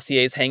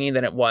Courvoisier's hanging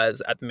than it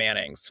was at the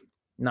Mannings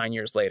 9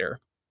 years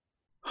later.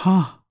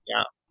 Huh.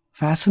 Yeah.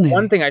 Fascinating.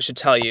 One thing I should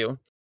tell you.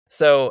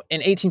 So in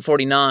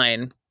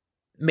 1849,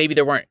 maybe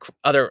there weren't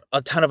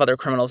a ton of other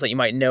criminals that you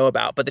might know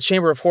about, but the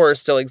Chamber of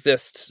Horrors still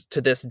exists to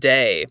this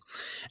day.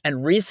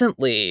 And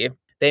recently,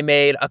 they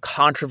made a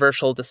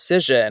controversial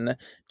decision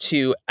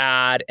to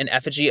add an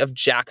effigy of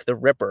Jack the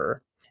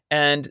Ripper.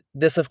 And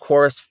this, of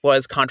course,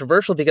 was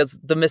controversial because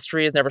the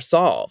mystery is never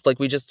solved. Like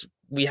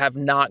we have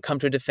not come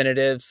to a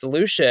definitive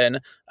solution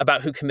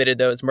about who committed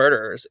those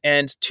murders.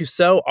 And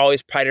Tussaud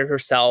always prided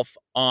herself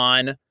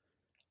on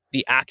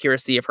the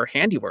accuracy of her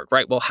handiwork,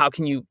 right? Well, how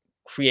can you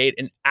create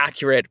an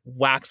accurate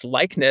wax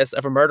likeness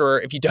of a murderer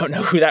if you don't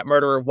know who that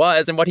murderer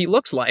was and what he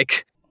looked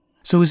like?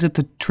 So is it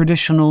the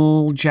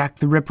traditional Jack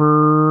the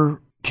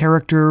Ripper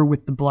character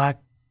with the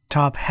black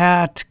top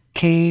hat,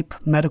 cape,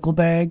 medical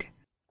bag?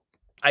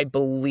 I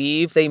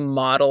believe they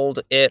modeled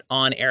it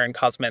on Aaron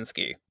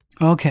Kosminski.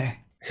 Okay.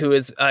 Who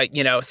is,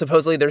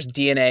 supposedly there's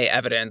DNA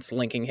evidence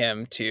linking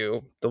him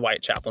to the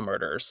Whitechapel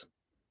murders.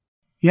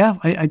 Yeah,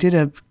 I did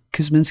a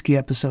Kosminski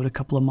episode a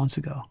couple of months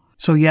ago.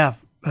 So yeah,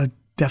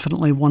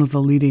 definitely one of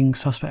the leading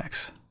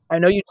suspects. I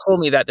know you told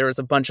me that there was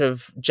a bunch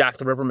of Jack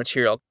the Ripper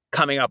material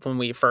coming up when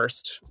we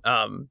first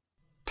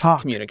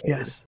communicated.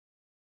 Yes.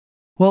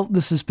 Well,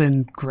 this has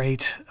been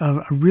great.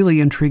 A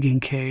really intriguing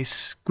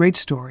case. Great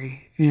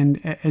story. And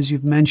as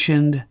you've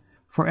mentioned,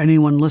 for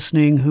anyone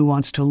listening who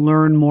wants to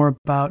learn more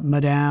about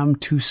Madame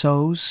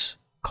Tussaud's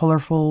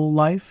colorful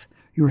life,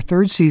 your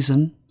third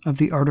season of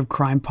the Art of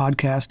Crime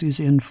podcast is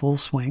in full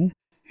swing.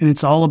 And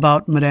it's all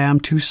about Madame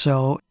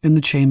Tussaud in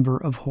the Chamber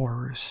of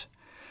Horrors.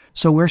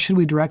 So where should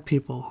we direct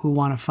people who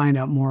want to find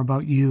out more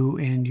about you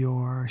and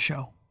your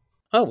show?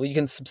 Oh, well, you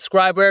can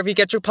subscribe wherever you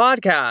get your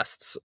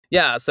podcasts.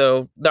 Yeah,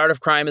 so The Art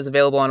of Crime is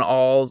available on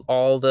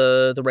all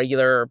the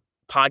regular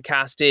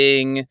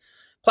podcasting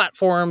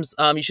platforms.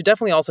 You should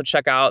definitely also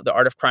check out the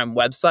Art of Crime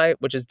website,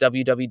 which is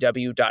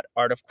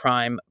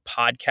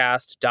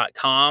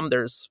www.artofcrimepodcast.com.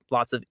 There's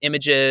lots of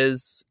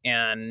images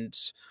and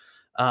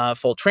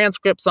full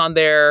transcripts on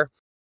there.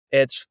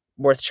 It's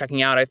worth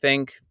checking out, I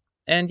think.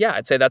 And yeah,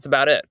 I'd say that's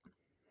about it.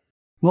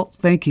 Well,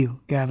 thank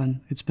you, Gavin.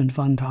 It's been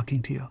fun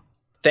talking to you.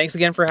 Thanks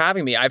again for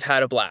having me. I've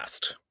had a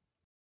blast.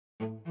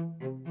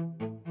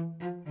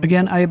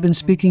 Again, I have been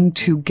speaking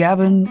to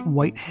Gavin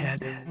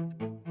Whitehead.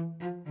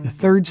 The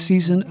third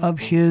season of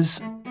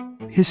his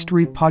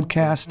history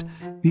podcast,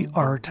 The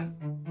Art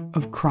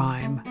of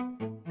Crime,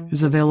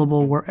 is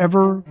available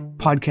wherever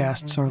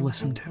podcasts are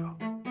listened to.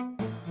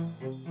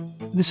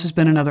 This has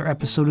been another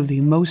episode of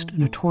the Most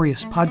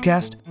Notorious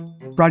Podcast,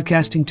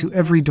 broadcasting to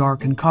every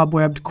dark and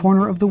cobwebbed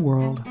corner of the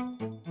world.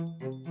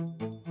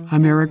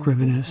 I'm Eric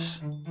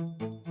Rivenes,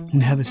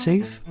 and have a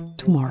safe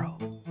tomorrow.